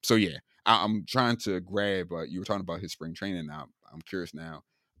 So yeah, I'm trying to grab, you were talking about his spring training. Now I'm curious now.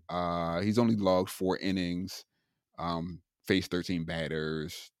 He's only logged 4 innings, faced 13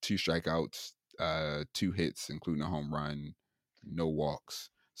 batters, 2 strikeouts, 2 hits, including a home run, no walks.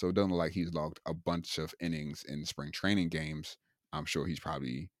 So it doesn't look like he's logged a bunch of innings in spring training games. I'm sure he's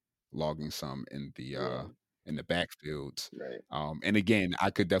probably logging some Yeah, in the backfields. right. And again, I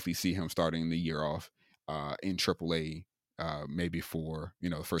could definitely see him starting the year off in AAA, maybe for,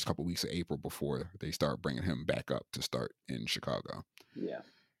 the first couple of weeks of April, before they start bringing him back up to start in Chicago. Yeah,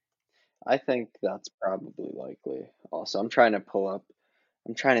 I think that's probably likely. Also, I'm trying to pull up.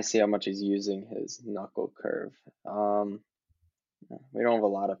 I'm trying to see how much he's using his knuckle curve. We don't have a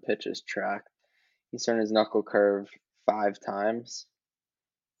lot of pitches tracked. He's turned his knuckle curve 5 times.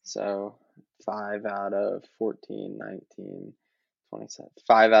 So 5 out of 14, 19, 27.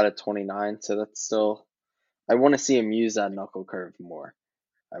 5 out of 29. So that's still, I want to see him use that knuckle curve more.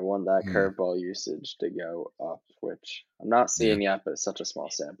 I want that Mm, curveball usage to go up, which I'm not yeah, seeing yet, but it's such a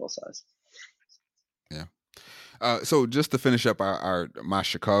small sample size. yeah. So just to finish up my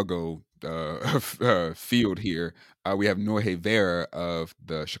Chicago field here, we have Norge Vera of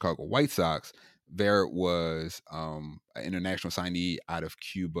the Chicago White Sox. Vera was an international signee out of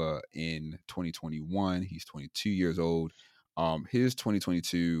Cuba in 2021. He's 22 years old. His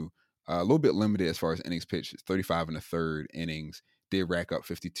 2022, a little bit limited as far as innings pitched. It's 35 and a third innings. Did rack up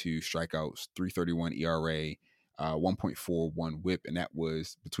 52 strikeouts, 3.31 ERA. 1.41 whip, and that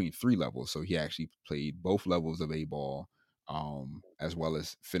was between 3 levels. So he actually played both levels of A ball, as well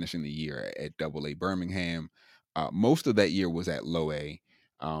as finishing the year at Double A Birmingham. Most of that year was at Low A,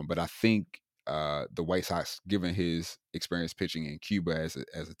 but I think the White Sox, given his experience pitching in Cuba as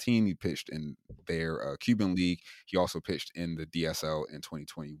a team, he pitched in their Cuban league. He also pitched in the DSL in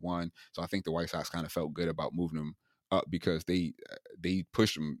 2021. So I think the White Sox kind of felt good about moving him up because they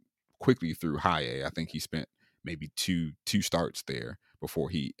pushed him quickly through High A. I think he spent maybe two starts there before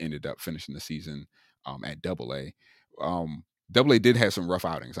he ended up finishing the season at Double A. Double A did have some rough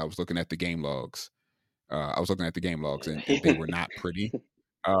outings. I was looking at the game logs. And they were not pretty.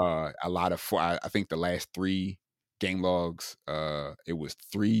 A lot of I think the last 3 game logs, it was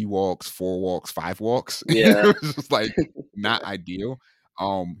 3 walks, 4 walks, 5 walks. Yeah. It was just like not ideal.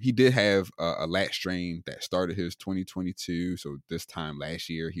 He did have a lat strain that started his 2022. So this time last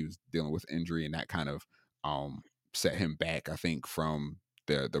year, he was dealing with injury, and that kind of set him back, I think, from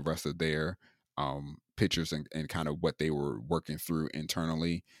the rest of their pitchers and kind of what they were working through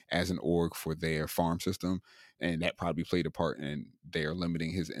internally as an org for their farm system. And that probably played a part in their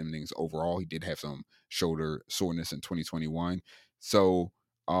limiting his innings overall. He did have some shoulder soreness in 2021. So,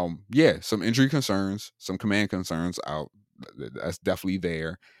 yeah, some injury concerns, some command concerns out. That's definitely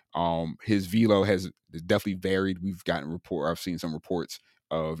there. His velo has definitely varied. I've seen some reports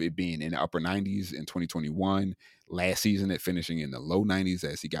of it being in the upper 90s in 2021. Last season, it finishing in the low 90s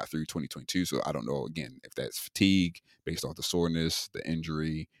as he got through 2022. So I don't know, again, if that's fatigue based off the soreness, the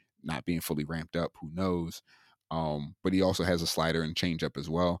injury, not being fully ramped up, who knows. But he also has a slider and changeup as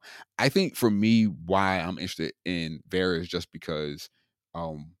well. I think for me, why I'm interested in Vera is just because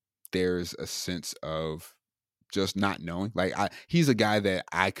there's a sense of just not knowing. Like he's a guy that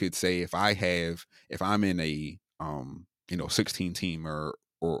I could say if I'm in a 16 team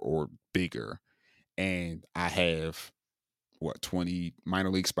or bigger, and I have 20 minor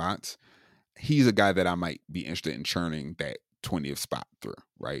league spots, he's a guy that I might be interested in churning that 20th spot through,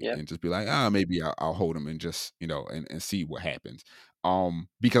 right? Yep. And just be like, maybe I'll hold him and just, and see what happens.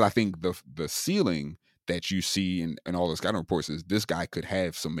 Because I think the ceiling that you see in all the scouting reports is this guy could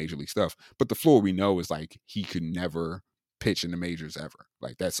have some major league stuff, but the floor we know is like he could never pitch in the majors ever.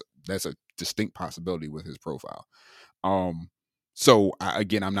 Like that's a distinct possibility with his profile. So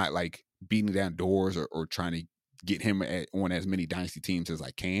I'm not like beating down doors or trying to get him on as many dynasty teams as I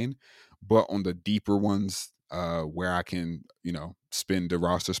can, but on the deeper ones, where I can, spend the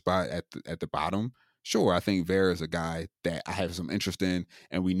roster spot at the bottom, sure, I think Vera is a guy that I have some interest in,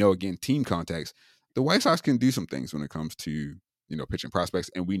 and we know, again, team context, the White Sox can do some things when it comes to pitching prospects,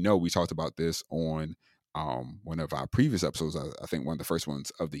 and we know we talked about this on one of our previous episodes. I think one of the first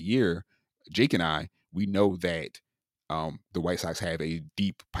ones of the year. Jake and I, we know that the White Sox have a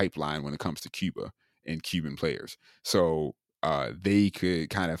deep pipeline when it comes to Cuba and Cuban players. So they could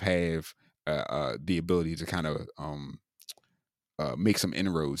kind of have the ability to kind of make some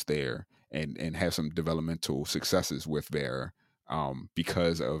inroads there and have some developmental successes with Vera,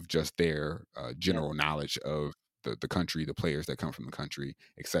 because of just their Yep. general knowledge of the country, the players that come from the country,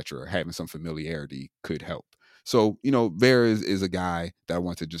 etc. Having some familiarity could help. So, Vera is a guy that I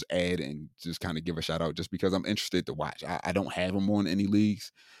want to just add and just kind of give a shout out just because I'm interested to watch. I don't have him on any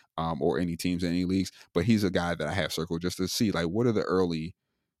leagues, or any teams in any leagues, but he's a guy that I have circled just to see like what's the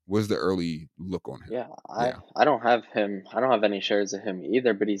early look on him. Yeah, Yeah. I don't have him. I don't have any shares of him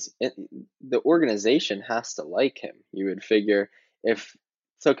either. But the organization has to like him. You would figure if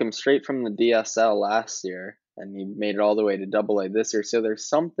took him straight from the DSL last year and he made it all the way to Double A this year. So there's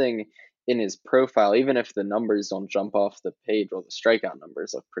something in his profile, even if the numbers don't jump off the page. Well, the strikeout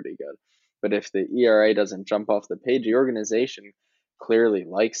numbers look pretty good, but if the ERA doesn't jump off the page, the organization clearly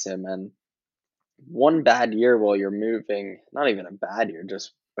likes him. And one bad year while you're moving, not even a bad year,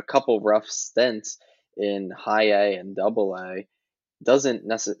 just a couple rough stints in high A and double A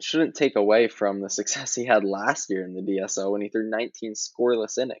shouldn't take away from the success he had last year in the DSO when he threw 19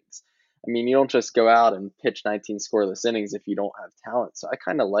 scoreless innings. I mean, you don't just go out and pitch 19 scoreless innings if you don't have talent. So I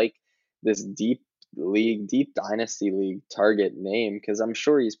kind of like this deep dynasty league target name because I'm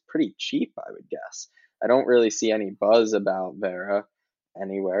sure he's pretty cheap, I would guess. I don't really see any buzz about Vera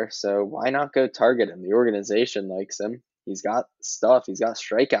anywhere, so why not go target him? The organization likes him. He's got stuff, he's got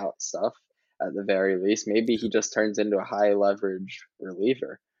strikeout stuff at the very least. Maybe he just turns into a high leverage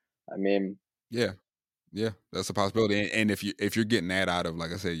reliever. I mean, Yeah. Yeah, that's a possibility. And if you're getting that out of,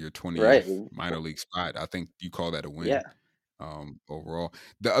 like I said, your right. 20th minor league spot, I think you call that a Yeah. win, overall.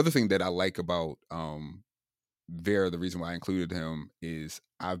 The other thing that I like about Vera, the reason why I included him is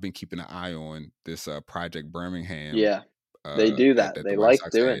I've been keeping an eye on this Project Birmingham Yeah. They do that that. the They White like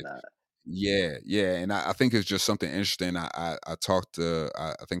Sox doing had. that. Yeah, and I think it's just something interesting. I talked to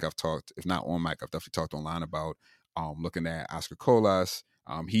I think I've talked, if not on mic, I've definitely talked online about looking at Oscar Colas.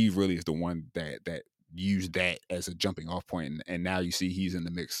 He really is the one that used that as a jumping off point, and now you see he's in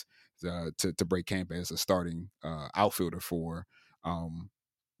the mix to break camp as a starting outfielder for um,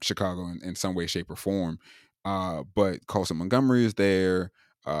 Chicago in some way, shape, or form. But Carlson Montgomery is there.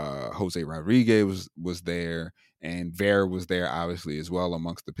 Jose Rodriguez was there, and Vera was there obviously as well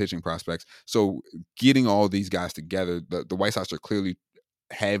amongst the pitching prospects. So getting all these guys together, the White Sox are clearly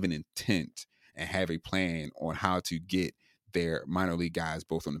have an intent and have a plan on how to get their minor league guys,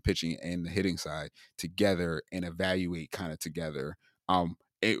 both on the pitching and the hitting side, together and evaluate kind of together.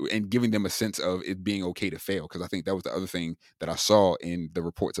 And giving them a sense of it being okay to fail, because I think that was the other thing that I saw in the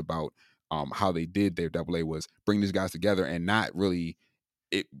reports about how they did their double A was bring these guys together and not really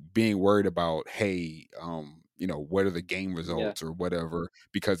it being worried about, hey, what are the game Yeah. results or whatever,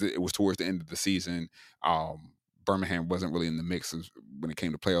 because it was towards the end of the season. Birmingham wasn't really in the mix when it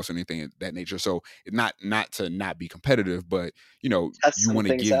came to playoffs or anything of that nature. So not to not be competitive, but Test you some want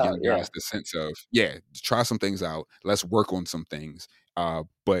to things give out. young Yeah. guys the sense of, yeah, try some things out. Let's work on some things.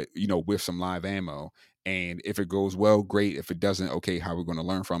 But with some live ammo. And if it goes well, great. If it doesn't, okay, how are we going to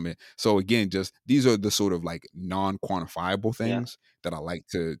learn from it? So again, just these are the sort of like non-quantifiable Yeah. things that I like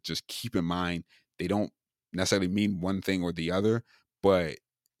to just keep in mind. They don't necessarily mean one thing or the other, but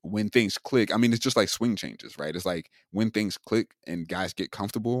when things click, I mean, it's just like swing changes, right? It's like when things click and guys get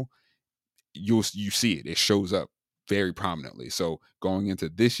comfortable, you see it. It shows up very prominently. So going into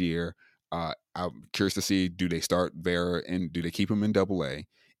this year, I'm curious to see, do they start Vera and do they keep him in Double A?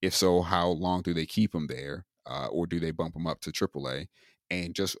 If so, how long do they keep him there, or do they bump him up to Triple A?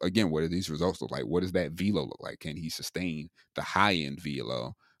 And just again, what do these results look like? What does that velo look like? Can he sustain the high end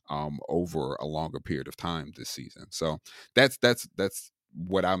velo over a longer period of time this season? So that's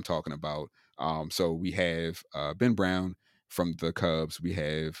what I'm talking about. So we have Ben Brown from the Cubs, we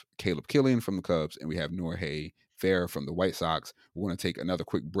have Caleb Killian from the Cubs, and we have Norge Vera from the White Sox. We're going to take another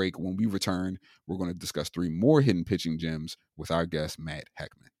quick break. When we return, we're going to discuss 3 more hidden pitching gems with our guest, Matt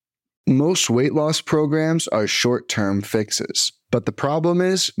Heckman. Most weight loss programs are short-term fixes, but the problem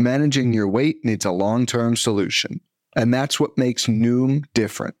is managing your weight needs a long-term solution. And that's what makes Noom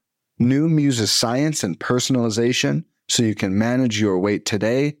different. Noom uses science and personalization so you can manage your weight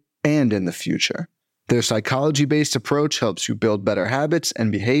today and in the future. Their psychology-based approach helps you build better habits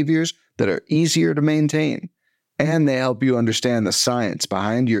and behaviors that are easier to maintain. And they help you understand the science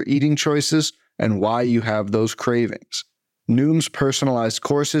behind your eating choices and why you have those cravings. Noom's personalized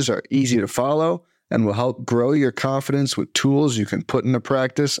courses are easy to follow and will help grow your confidence with tools you can put into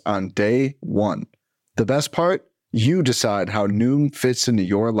practice on day one. The best part? You decide how Noom fits into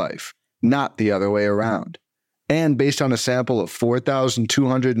your life, not the other way around. And based on a sample of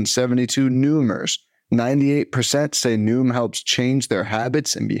 4,272 Noomers, 98% say Noom helps change their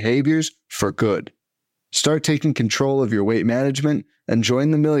habits and behaviors for good. Start taking control of your weight management and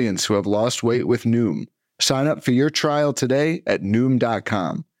join the millions who have lost weight with Noom. Sign up for your trial today at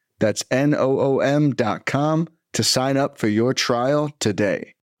Noom.com. That's Noom.com to sign up for your trial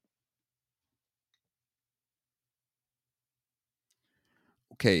today.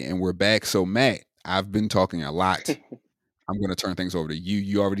 Okay, and we're back. So, Matt, I've been talking a lot. I'm going to turn things over to you.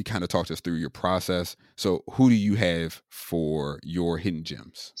 You already kind of talked us through your process. So, who do you have for your hidden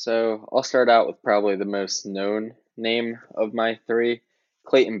gems? So I'll start out with probably the most known name of my 3,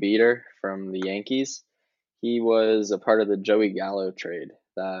 Clayton Beeter from the Yankees. He was a part of the Joey Gallo trade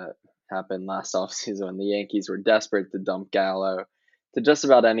that happened last offseason when the Yankees were desperate to dump Gallo to just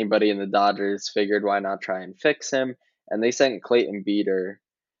about anybody, in the Dodgers figured why not try and fix him. And they sent Clayton Beeter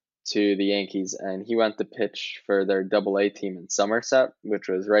to the Yankees, and he went to pitch for their Double A team in Somerset, which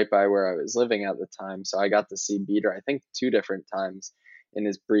was right by where I was living at the time. So I got to see Beeter, I think, 2 different times in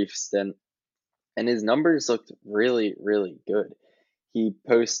his brief stint, and his numbers looked really, really good. He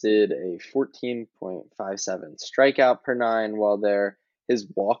posted a 14.57 strikeout per 9 while there. His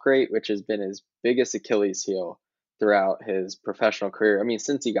walk rate, which has been his biggest Achilles heel throughout his professional career. I mean,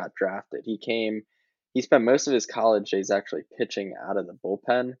 since he got drafted, he spent most of his college days actually pitching out of the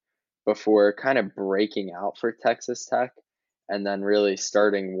bullpen before kind of breaking out for Texas Tech and then really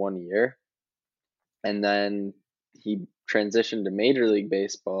starting 1 year. And then he transitioned to Major League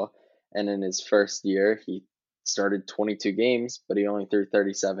Baseball. And in his first year, he started 22 games, but he only threw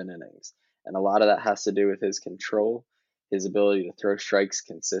 37 innings. And a lot of that has to do with his control, his ability to throw strikes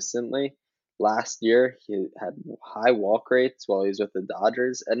consistently. Last year, he had high walk rates while he was with the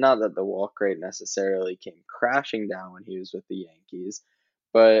Dodgers. And not that the walk rate necessarily came crashing down when he was with the Yankees,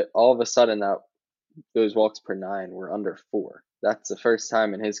 but all of a sudden, those walks per 9 were under 4. That's the first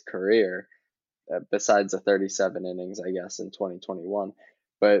time in his career, besides the 37 innings, I guess, in 2021.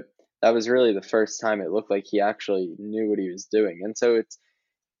 But that was really the first time it looked like he actually knew what he was doing. And so it's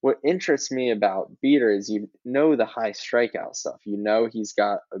what interests me about Beater is the high strikeout stuff. He's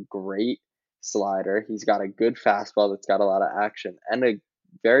got a great slider. He's got a good fastball that's got a lot of action and a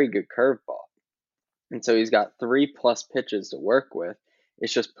very good curveball. And so he's got 3+ pitches to work with.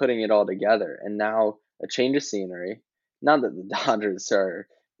 It's just putting it all together. And now a change of scenery. Not that the Dodgers are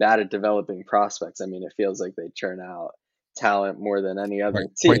bad at developing prospects. I mean, it feels like they churn out talent more than any other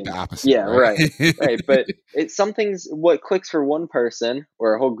Quite the team. opposite, Yeah, right? right. Right. But it's something's what clicks for one person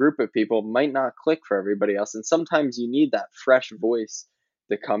or a whole group of people might not click for everybody else. And sometimes you need that fresh voice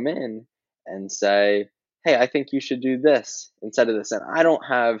to come in and say, hey, I think you should do this instead of this. And I don't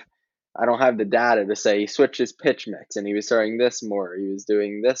have the data to say he switched his pitch mix and he was throwing this more, he was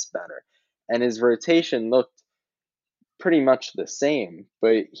doing this better. And his rotation looked pretty much the same,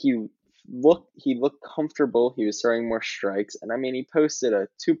 but he looked comfortable. He was throwing more strikes, and I mean he posted a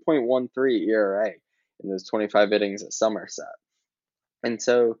 2.13 ERA in those 25 innings at Somerset. And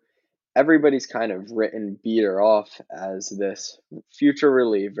so everybody's kind of written Beater off as this future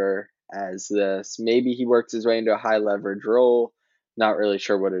reliever, as this maybe he works his way into a high leverage role. Not really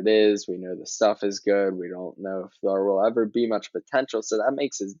sure what it is. We know the stuff is good. We don't know if there will ever be much potential. So that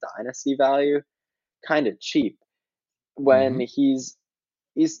makes his dynasty value kind of cheap. When Hmm. he's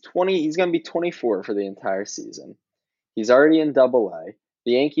 20, he's going to be 24 for the entire season. He's already in Double A.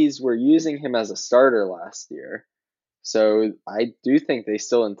 The Yankees were using him as a starter last year. So I do think they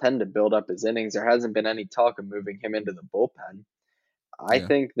still intend to build up his innings. There hasn't been any talk of moving him into the bullpen. I Yeah.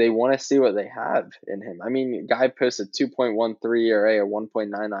 think they want to see what they have in him. I mean, guy posted 2.13 ERA, a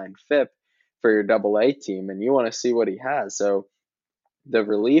 1.99 FIP for your Double A team, and you want to see what he has. So the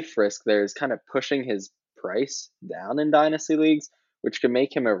relief risk there is kind of pushing his price down in dynasty leagues, which could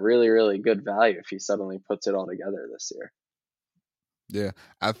make him a really, really good value if he suddenly puts it all together this year. Yeah,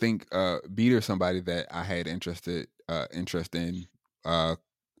 I think Beater somebody that I had interest uh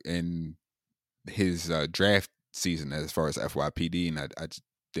in his draft season as far as FYPD, and I just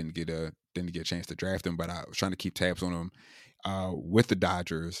didn't get a chance to draft him, but I was trying to keep tabs on him with the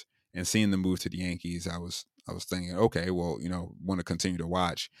Dodgers and seeing them move to the Yankees. I was thinking, okay, well, want to continue to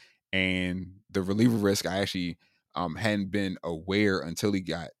watch, and the reliever risk I actually hadn't been aware until he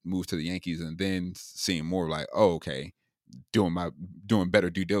got moved to the Yankees, and then seeing more like, oh, okay, doing better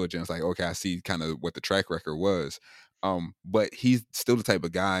due diligence, like, okay, I see kind of what the track record was. But he's still the type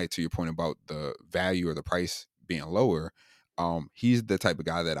of guy, to your point about the value or the price being lower. He's the type of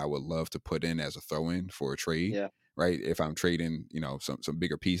guy that I would love to put in as a throw-in for a trade, Yeah. right? If I'm trading, some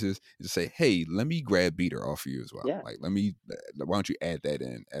bigger pieces, to say, hey, let me grab Beater off of you as well. Yeah. Like, why don't you add that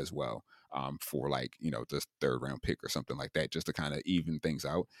in as well? For like, this third round pick or something like that, just to kind of even things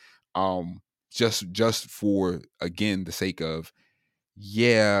out. Just for, again, the sake of,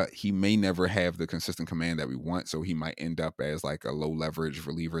 yeah, he may never have the consistent command that we want, so he might end up as like a low leverage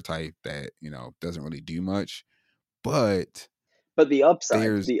reliever type that doesn't really do much. But But there's yeah,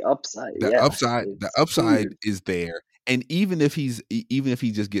 the it's upside huge. is there, and even if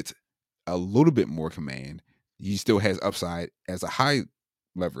he just gets a little bit more command, he still has upside as a high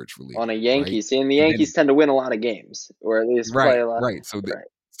leverage On a reliever, right? Yankees team, the And then Yankees tend to win a lot of games, or at least play right, a lot. right. Right.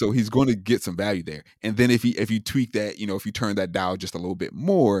 So he's going to get some value there. And then if you tweak that, if you turn that dial just a little bit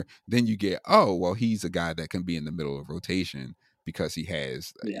more, then you get, oh, well, he's a guy that can be in the middle of rotation because he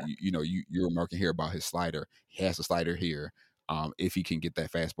has, Yeah. you were marking here about his slider. He has a slider here. If he can get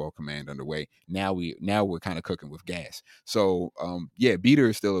that fastball command underway, now we're kind of cooking with gas. So yeah, Beater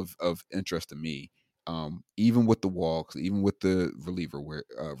is still of interest to me. Even with the walks, even with the reliever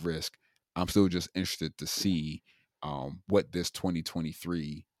risk, I'm still just interested to see what this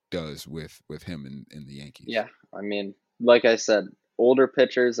 2023 does with him in the Yankees. Yeah. I mean, like I said, older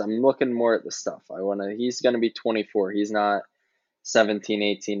pitchers, I'm looking more at the stuff. He's going to be 24. He's not 17,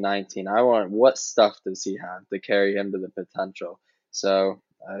 18, 19. I want what stuff does he have to carry him to the potential? So,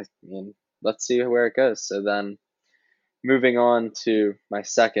 I mean, let's see where it goes. So then moving on to my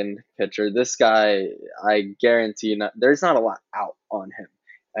second pitcher, this guy, I guarantee you, there's not a lot out on him,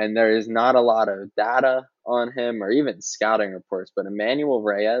 and there is not a lot of data on him or even scouting reports. But Emmanuel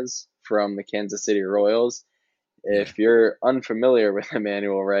Reyes from the Kansas City Royals, Yeah. if you're unfamiliar with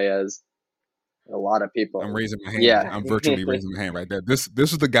Emmanuel Reyes, a lot of I'm people, raising my hand. yeah, I'm virtually raising my hand right there. This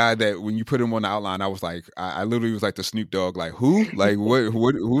is the guy that when you put him on the outline, I was like, I literally was like the Snoop Dogg, like who, like what,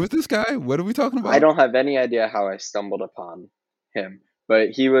 who is this guy? What are we talking I about? don't have any idea how I stumbled upon him, but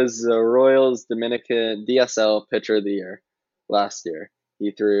he was the Royals Dominican DSL Pitcher of the Year last year. He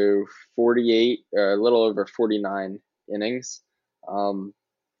threw 48, or a little over 49 innings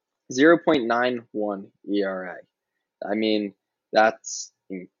 0.91 ERA. I mean, that's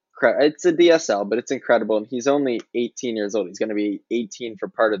incredible. It's a DSL, but it's incredible. And he's only 18 years old. He's going to be 18 for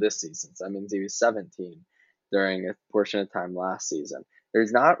part of this season. So that means he was 17 during a portion of time last season.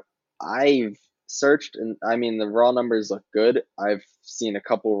 I've searched, and I mean, the raw numbers look good. I've seen a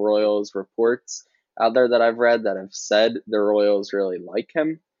couple Royals reports out there that I've read that have said the Royals really like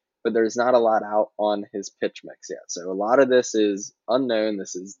him, but there's not a lot out on his pitch mix yet. So a lot of this is unknown.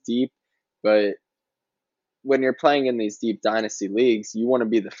 This is deep, but when you're playing in these deep dynasty leagues, you want to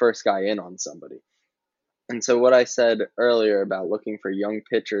be the first guy in on somebody. And so what I said earlier about looking for young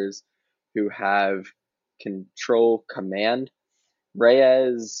pitchers who have control command,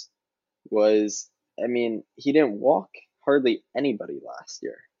 Reyes was, I mean, he didn't walk hardly anybody last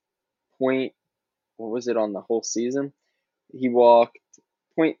year. What was it on the whole season? He walked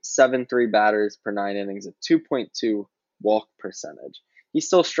 0.73 batters per 9 innings, a 2.2 walk percentage. He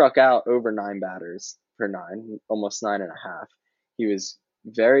still struck out over 9 batters per 9, almost 9.5. He was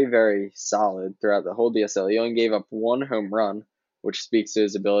very, very solid throughout the whole DSL. He only gave up 1 home run, which speaks to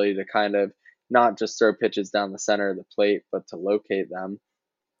his ability to kind of not just throw pitches down the center of the plate, but to locate them.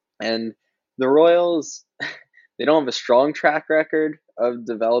 And the Royals, they don't have a strong track record of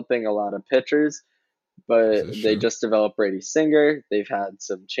developing a lot of pitchers, but they just developed Brady Singer. They've had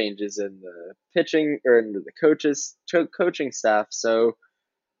some changes in the pitching or in the coaching staff. So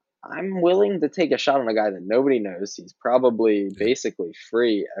I'm willing to take a shot on a guy that nobody knows. He's probably basically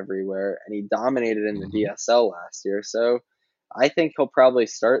free everywhere, and he dominated in the DSL last year. So I think he'll probably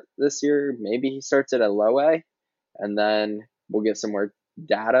start this year. Maybe he starts it at low A, and then we'll get some more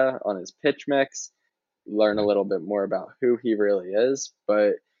data on his pitch mix, learn a little bit more about who he really is.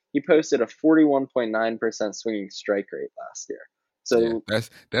 But he posted a 41.9% swinging strike rate last year. So that's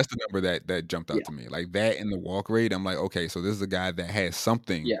the number that jumped out to me. Like that in the walk rate, I'm like, okay, so this is a guy that has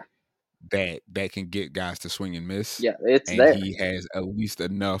something that can get guys to swing and miss. Yeah, it's and there. He has at least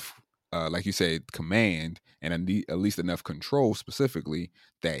enough, like you said, command and at least enough control specifically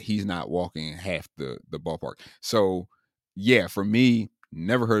that he's not walking half the ballpark. So yeah, for me,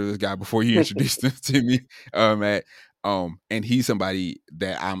 never heard of this guy before you introduced him to me, Matt. And he's somebody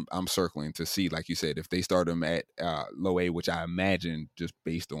that I'm circling to see, like you said, if they start him at low A, which I imagine just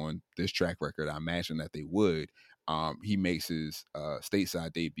based on this track record, I imagine that they would. He makes his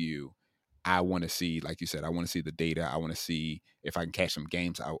stateside debut. I want to see, like you said, I want to see the data. I want to see if I can catch some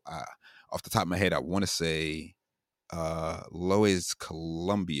games. Off the top of my head, I want to say low is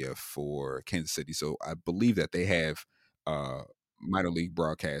Columbia for Kansas City. So I believe that they have minor league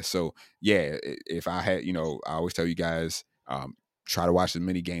broadcast. So yeah, if I had, I always tell you guys, try to watch as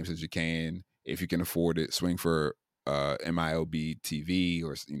many games as you can. If you can afford it, swing for MILB TV,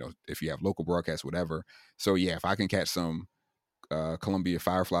 or if you have local broadcast, whatever. So yeah, if I can catch some Columbia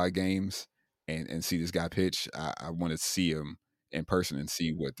Firefly games and see this guy pitch, I want to see him in person and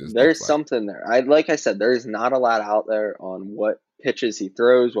see what this There's looks like. something there. Like I said, there's not a lot out there on what pitches he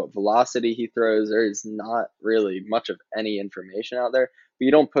throws, what velocity he throws. There's not really much of any information out there. But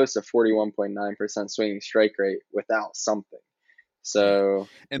you don't post a 41.9% swinging strike rate without something. So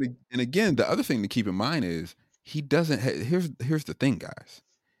and again, the other thing to keep in mind is he doesn't. Here's the thing, guys.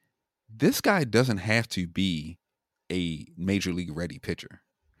 This guy doesn't have to be a major league ready pitcher.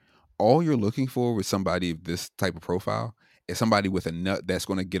 All you're looking for with somebody of this type of profile is somebody with enough that's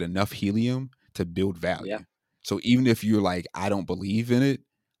going to get enough helium to build value. Yeah. So even if you're like, I don't believe in it,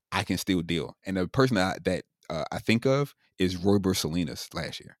 I can still deal. And the person that I think of is Royber Salinas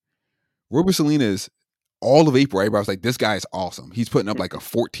last year. Royber Salinas, all of April, everybody was like, this guy is awesome. He's putting up like a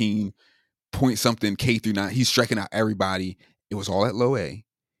 14 point something K through 9. He's striking out everybody. It was all at low A.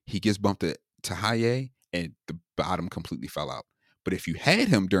 He gets bumped to high A, and the bottom completely fell out. But if you had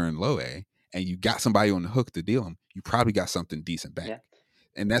him during low A and you got somebody on the hook to deal him, you probably got something decent back. Yeah.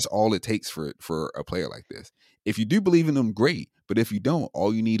 And that's all it takes for a player like this. If you do believe in them, great. But if you don't,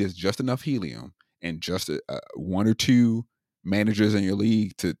 all you need is just enough helium and just one or two managers in your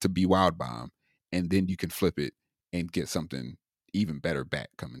league to be wild bomb, and then you can flip it and get something even better back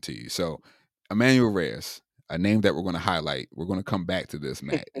coming to you. So Emmanuel Reyes, a name that we're going to highlight. We're going to come back to this,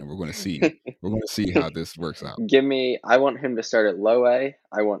 Matt, and we're going to see how this works out. I want him to start at low A.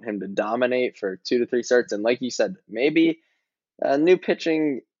 I want him to dominate for 2 to 3 starts. And like you said, maybe new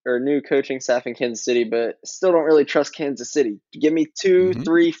pitching or new coaching staff in Kansas City, but still don't really trust Kansas City. Give me 2,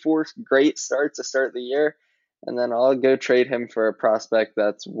 3, 4 great starts to start the year, and then I'll go trade him for a prospect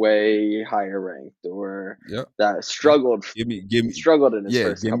that's way higher ranked or that struggled in his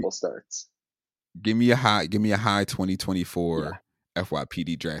first couple starts. Give me a high 2024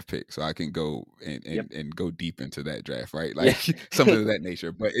 FYPD draft pick, so I can go Yep. and go deep into that draft, right? Yeah. Like something of that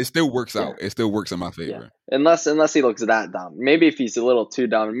nature. But it still works Yeah. out. It still works in my Yeah. favor. Unless he looks that dominant. Maybe if he's a little too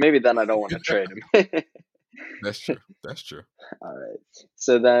dominant, maybe then I don't want to trade him. That's true. That's true. All right.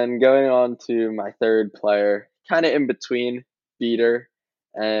 So then going on to my third player, kind of in between Beater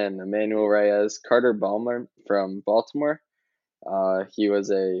and Emmanuel Reyes, Carter Ballmer from Baltimore. He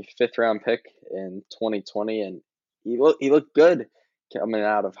was a 5th-round pick in 2020, and he looked good coming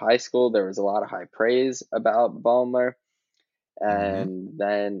out of high school. There was a lot of high praise about Ballmer, and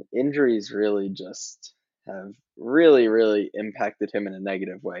then injuries really just have really impacted him in a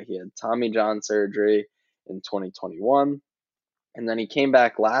negative way. He had Tommy John surgery in 2021, and then he came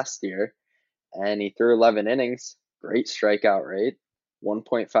back last year and he threw 11 innings, great strikeout rate,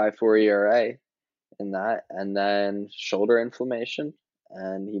 1.54 ERA in that, and then shoulder inflammation,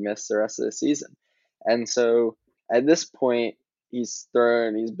 and he missed the rest of the season. And so at this point, he's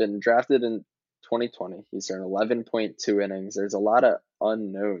been drafted in 2020. He's thrown 11.2 innings. There's a lot of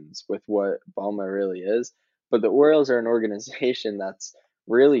unknowns with what Ballmer really is, but the Orioles are an organization that's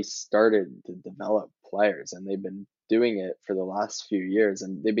really started to develop players, and they've been doing it for the last few years,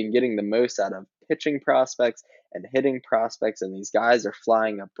 and they've been getting the most out of pitching prospects and hitting prospects, and these guys are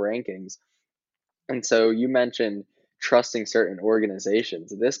flying up rankings. And so you mentioned trusting certain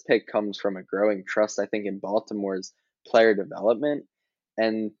organizations. This pick comes from a growing trust, I think, in Baltimore's player development.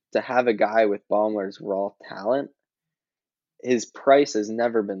 And to have a guy with Ballmer's raw talent, his price has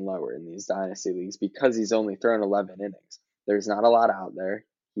never been lower in these dynasty leagues because he's only thrown 11 innings. There's not a lot out there.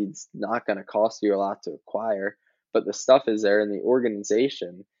 He's not going to cost you a lot to acquire, but the stuff is there, and the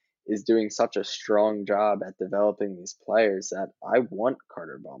organization is doing such a strong job at developing these players that I want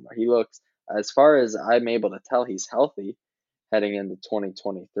Carter Ballmer. He looks, as far as I'm able to tell, he's healthy heading into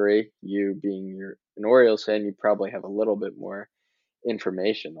 2023. You being an Orioles fan, you probably have a little bit more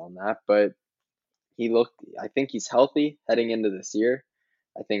information on that, but I think he's healthy heading into this year.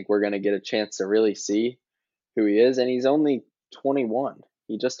 I think we're going to get a chance to really see who he is. And he's only 21.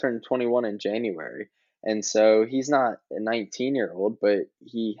 He just turned 21 in January. And so he's not a 19-year-old, but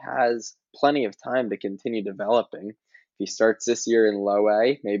he has plenty of time to continue developing. If he starts this year in low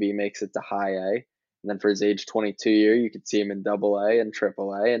A, maybe he makes it to high A. And then for his age 22 year, you could see him in double A and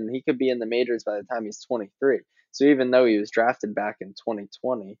triple A. And he could be in the majors by the time he's 23. So even though he was drafted back in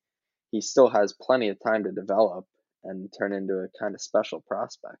 2020, he still has plenty of time to develop and turn into a kind of special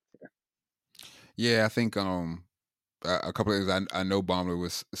prospect here. Yeah, I think a couple of things. I know Baumler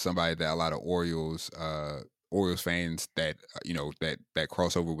was somebody that a lot of Orioles fans that that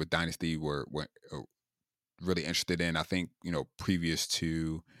crossover with Dynasty were really interested in. I think previous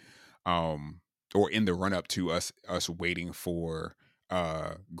to or in the run up to us waiting for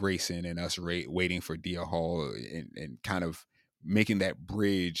Grayson and us waiting for Dia Hall and kind of making that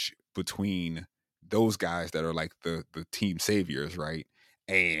bridge between those guys that are like the team saviors, right?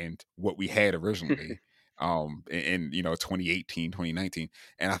 And what we had originally in 2018, 2019.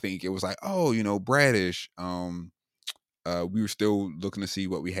 And I think it was like, oh, Bradish, we were still looking to see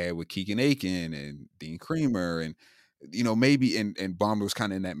what we had with Keegan Aiken and Dean Creamer and maybe and Bomber was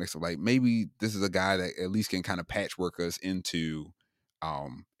kind of in that mix of like maybe this is a guy that at least can kind of patchwork us into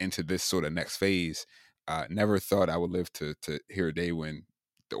this sort of next phase. Never thought I would live to hear a day when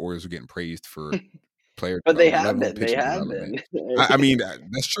the Orioles were getting praised for player But they development, let have alone been. They pitching have development. been. I mean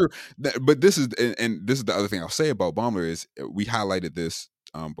that's true. But this is and this is the other thing I'll say about Bomber is we highlighted this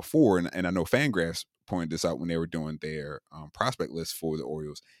before, and I know Fangraphs pointed this out when they were doing their prospect list for the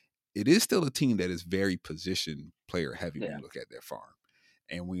Orioles. It is still a team that is very position player heavy when Yeah. you look at their farm,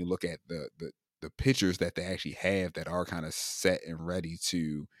 and when you look at the pitchers that they actually have that are kind of set and ready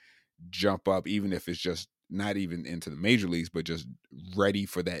to jump up, even if it's just not even into the major leagues, but just ready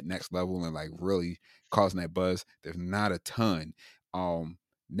for that next level and like really causing that buzz. There's not a ton.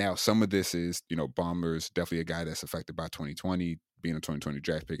 Now some of this is, Bomber's definitely a guy that's affected by 2020 being a 2020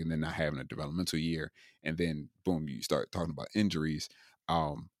 draft pick and then not having a developmental year. And then boom, you start talking about injuries.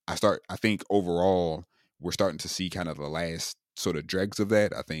 I think overall we're starting to see kind of the last sort of dregs of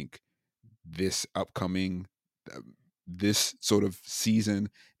that. I think this upcoming this sort of season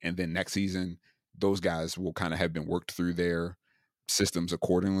and then next season, those guys will kind of have been worked through their systems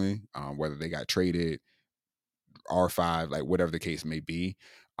accordingly, whether they got traded, R5, like whatever the case may be.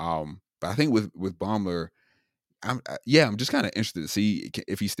 But I think with Baumler, I'm just kind of interested to see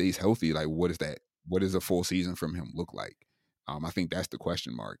if he stays healthy. Like, what does a full season from him look like? I think that's the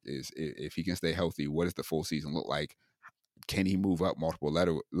question mark: is if he can stay healthy, what does the full season look like? Can he move up multiple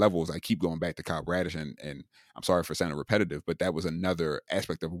levels? I keep going back to Kyle Bradish, and I'm sorry for sounding repetitive, but that was another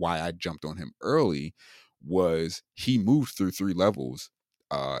aspect of why I jumped on him early was he moved through 3 levels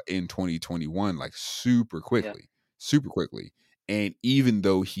in 2021 like Yeah. super quickly. And even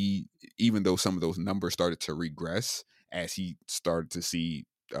though some of those numbers started to regress as he started to see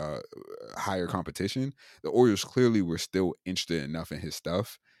uh, higher competition, the Orioles clearly were still interested enough in his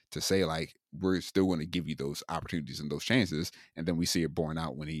stuff to say like we're still going to give you those opportunities and those chances. And then we see it borne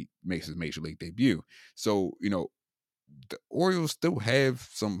out when he makes his major league debut. So the Orioles still have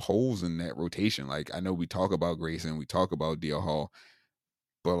some holes in that rotation. Like I know we talk about Grayson, we talk about DL Hall,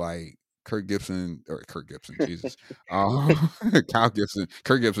 but like Kirk Gibson, Jesus, Kyle Gibson,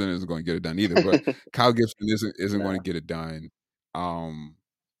 Kirk Gibson isn't going to get it done either. But Kyle Gibson isn't going to No. get it done. Um,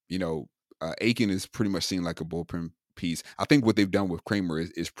 you know, Aiken is pretty much seen like a bullpen piece. I think what they've done with Kramer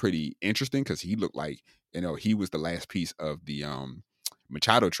is pretty interesting because he looked like he was the last piece of the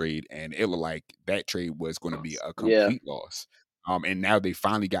Machado trade, and it looked like that trade was going to be a Yeah. complete loss. And now they've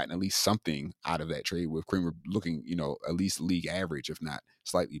finally gotten at least something out of that trade with Kramer looking, at least league average, if not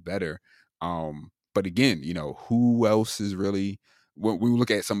slightly better. But again, who else is really when we look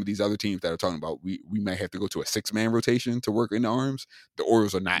at some of these other teams that are talking about we might have to go to a 6-man rotation to work in the arms. The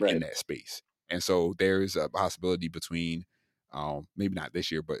Orioles are not in Right. that space. And so there is a possibility between maybe not this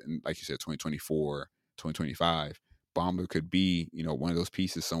year, but like you said, 2024, 2025, Baumler could be, one of those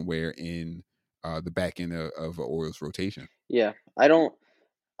pieces somewhere in the back end of an Orioles rotation. Yeah. I don't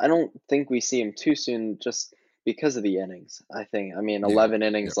think we see him too soon just because of the innings. I mean, Yeah. 11 Yeah.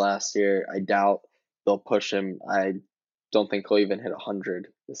 innings last year. I doubt they'll push him. I don't think he'll even hit 100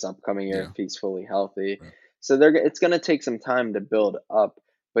 this upcoming year if Yeah. he's fully healthy. Yeah. So it's going to take some time to build up,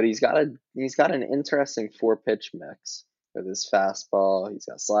 but he's got an interesting 4-pitch mix with his fastball. He's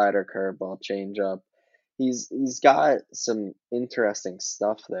got slider, curveball, changeup. He's got some interesting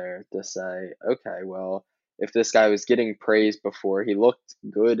stuff there to say, okay, well, if this guy was getting praised before, he looked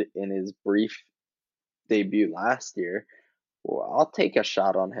good in his brief debut last year. Well, I'll take a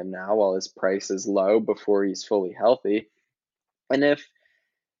shot on him now while his price is low before he's fully healthy. And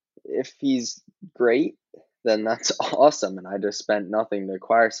if he's great, then that's awesome. And I just spent nothing to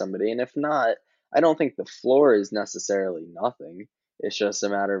acquire somebody. And if not, I don't think the floor is necessarily nothing. It's just a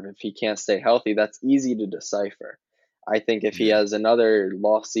matter of if he can't stay healthy, that's easy to decipher. I think if he Yeah. has another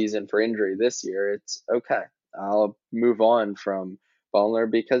lost season for injury this year, it's okay. I'll move on from Ballmer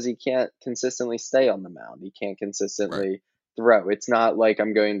because he can't consistently stay on the mound. He can't Right. consistently throw. It's not like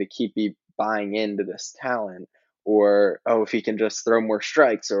I'm going to keep buying into this talent or oh, if he can just throw more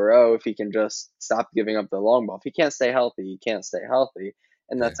strikes, or oh, if he can just stop giving up the long ball. If he can't stay healthy, he can't stay healthy,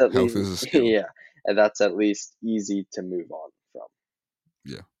 and Yeah. that's at Health least is a skill. yeah, and that's at least easy to move on from.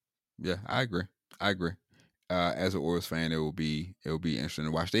 Yeah. Yeah. I agree. I agree. As an Orioles fan, it will be interesting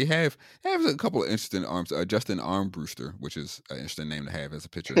to watch. They have a couple of interesting arms. Justin Armbruster, which is an interesting name to have as a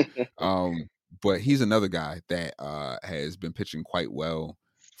pitcher. But he's another guy that has been pitching quite well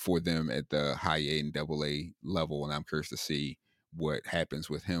for them at the high A and double A level, and I'm curious to see what happens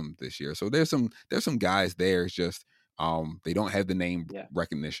with him this year. So there's some guys there. It's just they don't have the name Yeah, I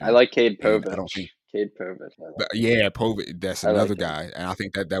recognition, like Cade and I don't Povich. think Cade Povich, I but like. yeah, Povich, that's I another like him. guy, and I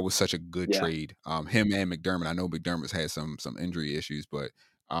think that was such a good Yeah, trade. Him and McDermott. I know McDermott's had some injury issues, but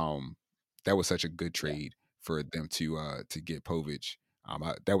um, that was such a good yeah, trade for them to get Povich.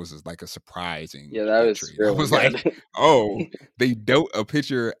 That was just like a surprising yeah. That good was trade. I really was like, good. oh, they dealt a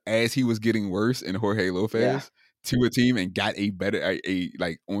pitcher as he was getting worse in Jorge Yeah, Lopez to a team and got a better a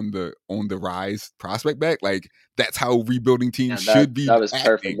like on the rise prospect back. Like that's how rebuilding teams yeah. That should be that was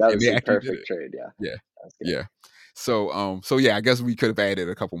perfect. acting, That and was they a actually did perfect it. trade. Yeah, Yeah, that was good. yeah. So yeah, I guess we could have added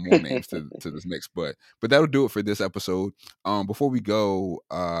a couple more names to this mix, but that'll do it for this episode. Before we go,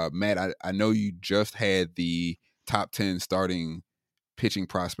 Matt, I know you just had the top 10 starting pitching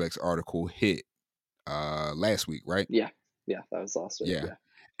prospects article hit last week, right? Yeah, yeah. That was last week. Yeah.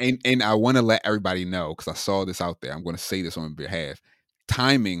 Yeah. And I want to let everybody know because I saw this out there. I'm going to say this on behalf.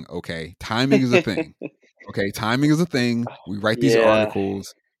 Timing, okay. Timing is a thing. Okay, timing is a thing. We write these Yeah,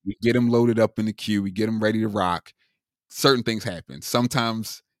 articles, we get them loaded up in the queue, we get them ready to rock. Certain things happen.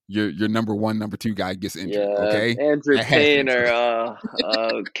 Sometimes your number one, number two guy gets injured. yeah. Okay, Andrew that happens.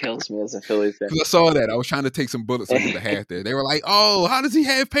 Painter, kills me as a Phillies fan. Because I saw that, I was trying to take some bullets on your behalf. There, they were like, "Oh, how does he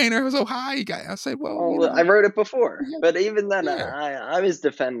have Painter so high?" I said, "Well, Oh, I wrote it before, yeah, but even then, yeah, I was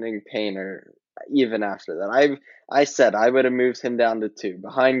defending Painter. Even after that, I said I would have moved him down to 2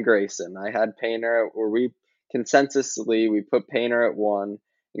 behind Grayson. I had Painter, or we consensusly we put Painter at 1,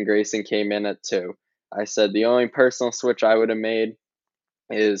 and Grayson came in at 2. I said the only personal switch I would have made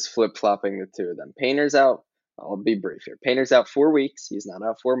is flip flopping the 2 of them. Painter's out. I'll be brief here. Painter's out 4 weeks. He's not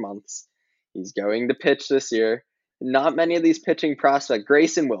out 4 months. He's going to pitch this year, not many of these pitching prospects,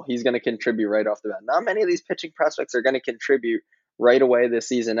 Grayson will, he's going to contribute right off the bat. Not many of these pitching prospects are going to contribute right away this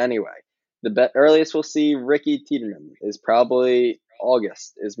season anyway. The earliest we'll see Ricky Tiedemann is probably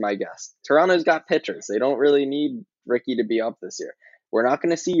August, is my guess. Toronto's got pitchers. They don't really need Ricky to be up this year. We're not going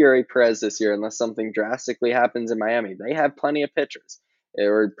to see Yuri Perez this year unless something drastically happens in Miami. They have plenty of pitchers.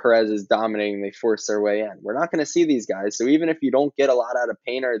 Or Perez is dominating, they force their way in. We're not going to see these guys. So even if you don't get a lot out of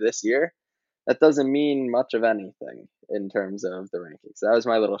Painter this year, that doesn't mean much of anything in terms of the rankings. That was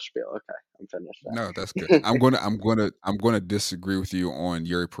my little spiel. Okay, I'm finished now. No, that's good. I'm gonna disagree with you on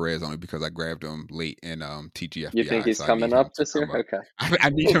Yuri Perez only because I grabbed him late in TGFBI. You think he's so coming up this year? Okay. I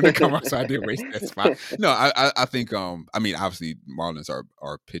need him to come up, so I did waste that spot. No, I think I mean obviously Marlins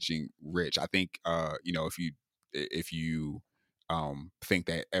are pitching rich. I think if you think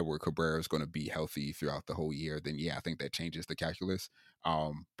that Edward Cabrera is going to be healthy throughout the whole year, then yeah, I think that changes the calculus.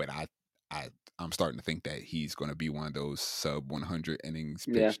 But I'm starting to think that he's going to be one of those sub 100 innings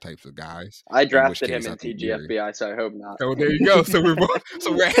pitch types of guys. I drafted him in TGFBI, so I hope not. Oh, there you go. So we're at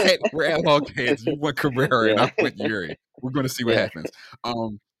logheads. You want Cabrera and I want Yuri. We're going to see what happens.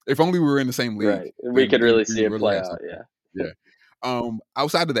 If only we were in the same league, right? We could really see it play out. Yeah.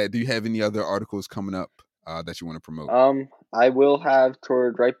 Outside of that, do you have any other articles coming up that you want to promote? I will have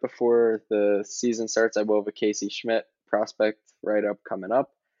toward right before the season starts. I will have a Casey Schmidt prospect write-up coming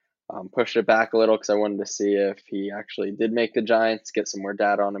up. Pushed it back a little because I wanted to see if he actually did make the Giants, get some more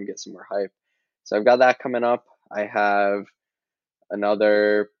data on him, get some more hype. So I've got that coming up. I have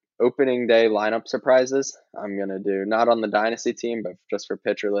another opening day lineup surprises. I'm going to do not on the Dynasty team, but just for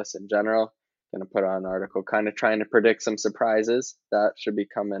pitcher lists in general. Going to put on an article kind of trying to predict some surprises. That should be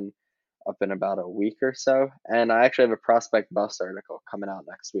coming up in about a week or so. And I actually have a prospect bust article coming out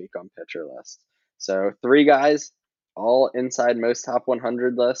next week on pitcher list. So 3 guys, all inside most top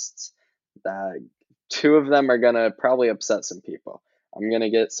 100 lists. That 2 of them are going to probably upset some people. I'm going to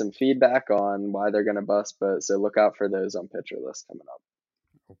get some feedback on why they're going to bust, but so look out for those on pitcher list coming up.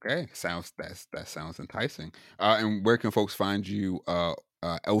 Okay, that sounds enticing. And where can folks find you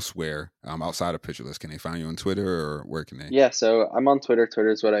elsewhere outside of pitcher list? Can they find you on Twitter or where can they? Yeah, so I'm on Twitter.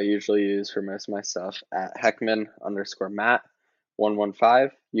 Twitter is what I usually use for most of my stuff at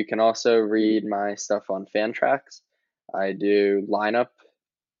Heckman_Matt115. You can also read my stuff on Fantrax. I do lineup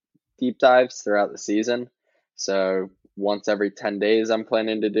deep dives throughout the season. So once every 10 days, I'm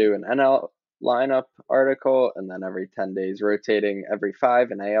planning to do an NL lineup article, and then every 10 days rotating every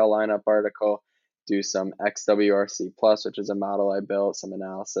 5 an AL lineup article, do some XWRC Plus, which is a model I built, some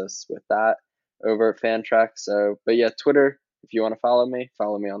analysis with that over at Fantrax. So, but yeah, Twitter, if you want to follow me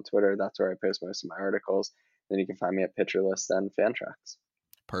on Twitter. That's where I post most of my articles. Then you can find me at Pitcher List and Fantrax.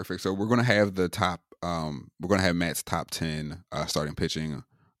 Perfect. So we're going to have we're going to have Matt's top 10 starting pitching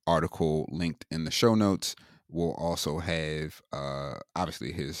article linked in the show notes. We'll also have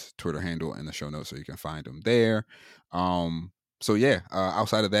obviously his Twitter handle in the show notes so you can find him there. So yeah,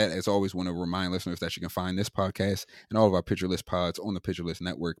 outside of that, as always, want to remind listeners that you can find this podcast and all of our Pitcher List pods on the Pitcher List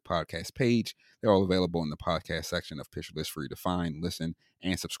Network podcast page. They're all available in the podcast section of Pitcher List for you to find, listen,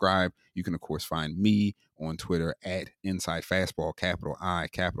 and subscribe. You can, of course, find me on Twitter at Inside Fastball, capital I,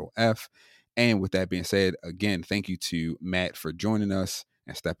 capital F. And with that being said, again, thank you to Matt for joining us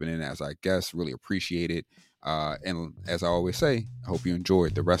and stepping in as our guest. Really appreciate it. And as I always say, I hope you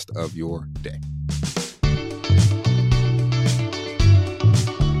enjoyed the rest of your day.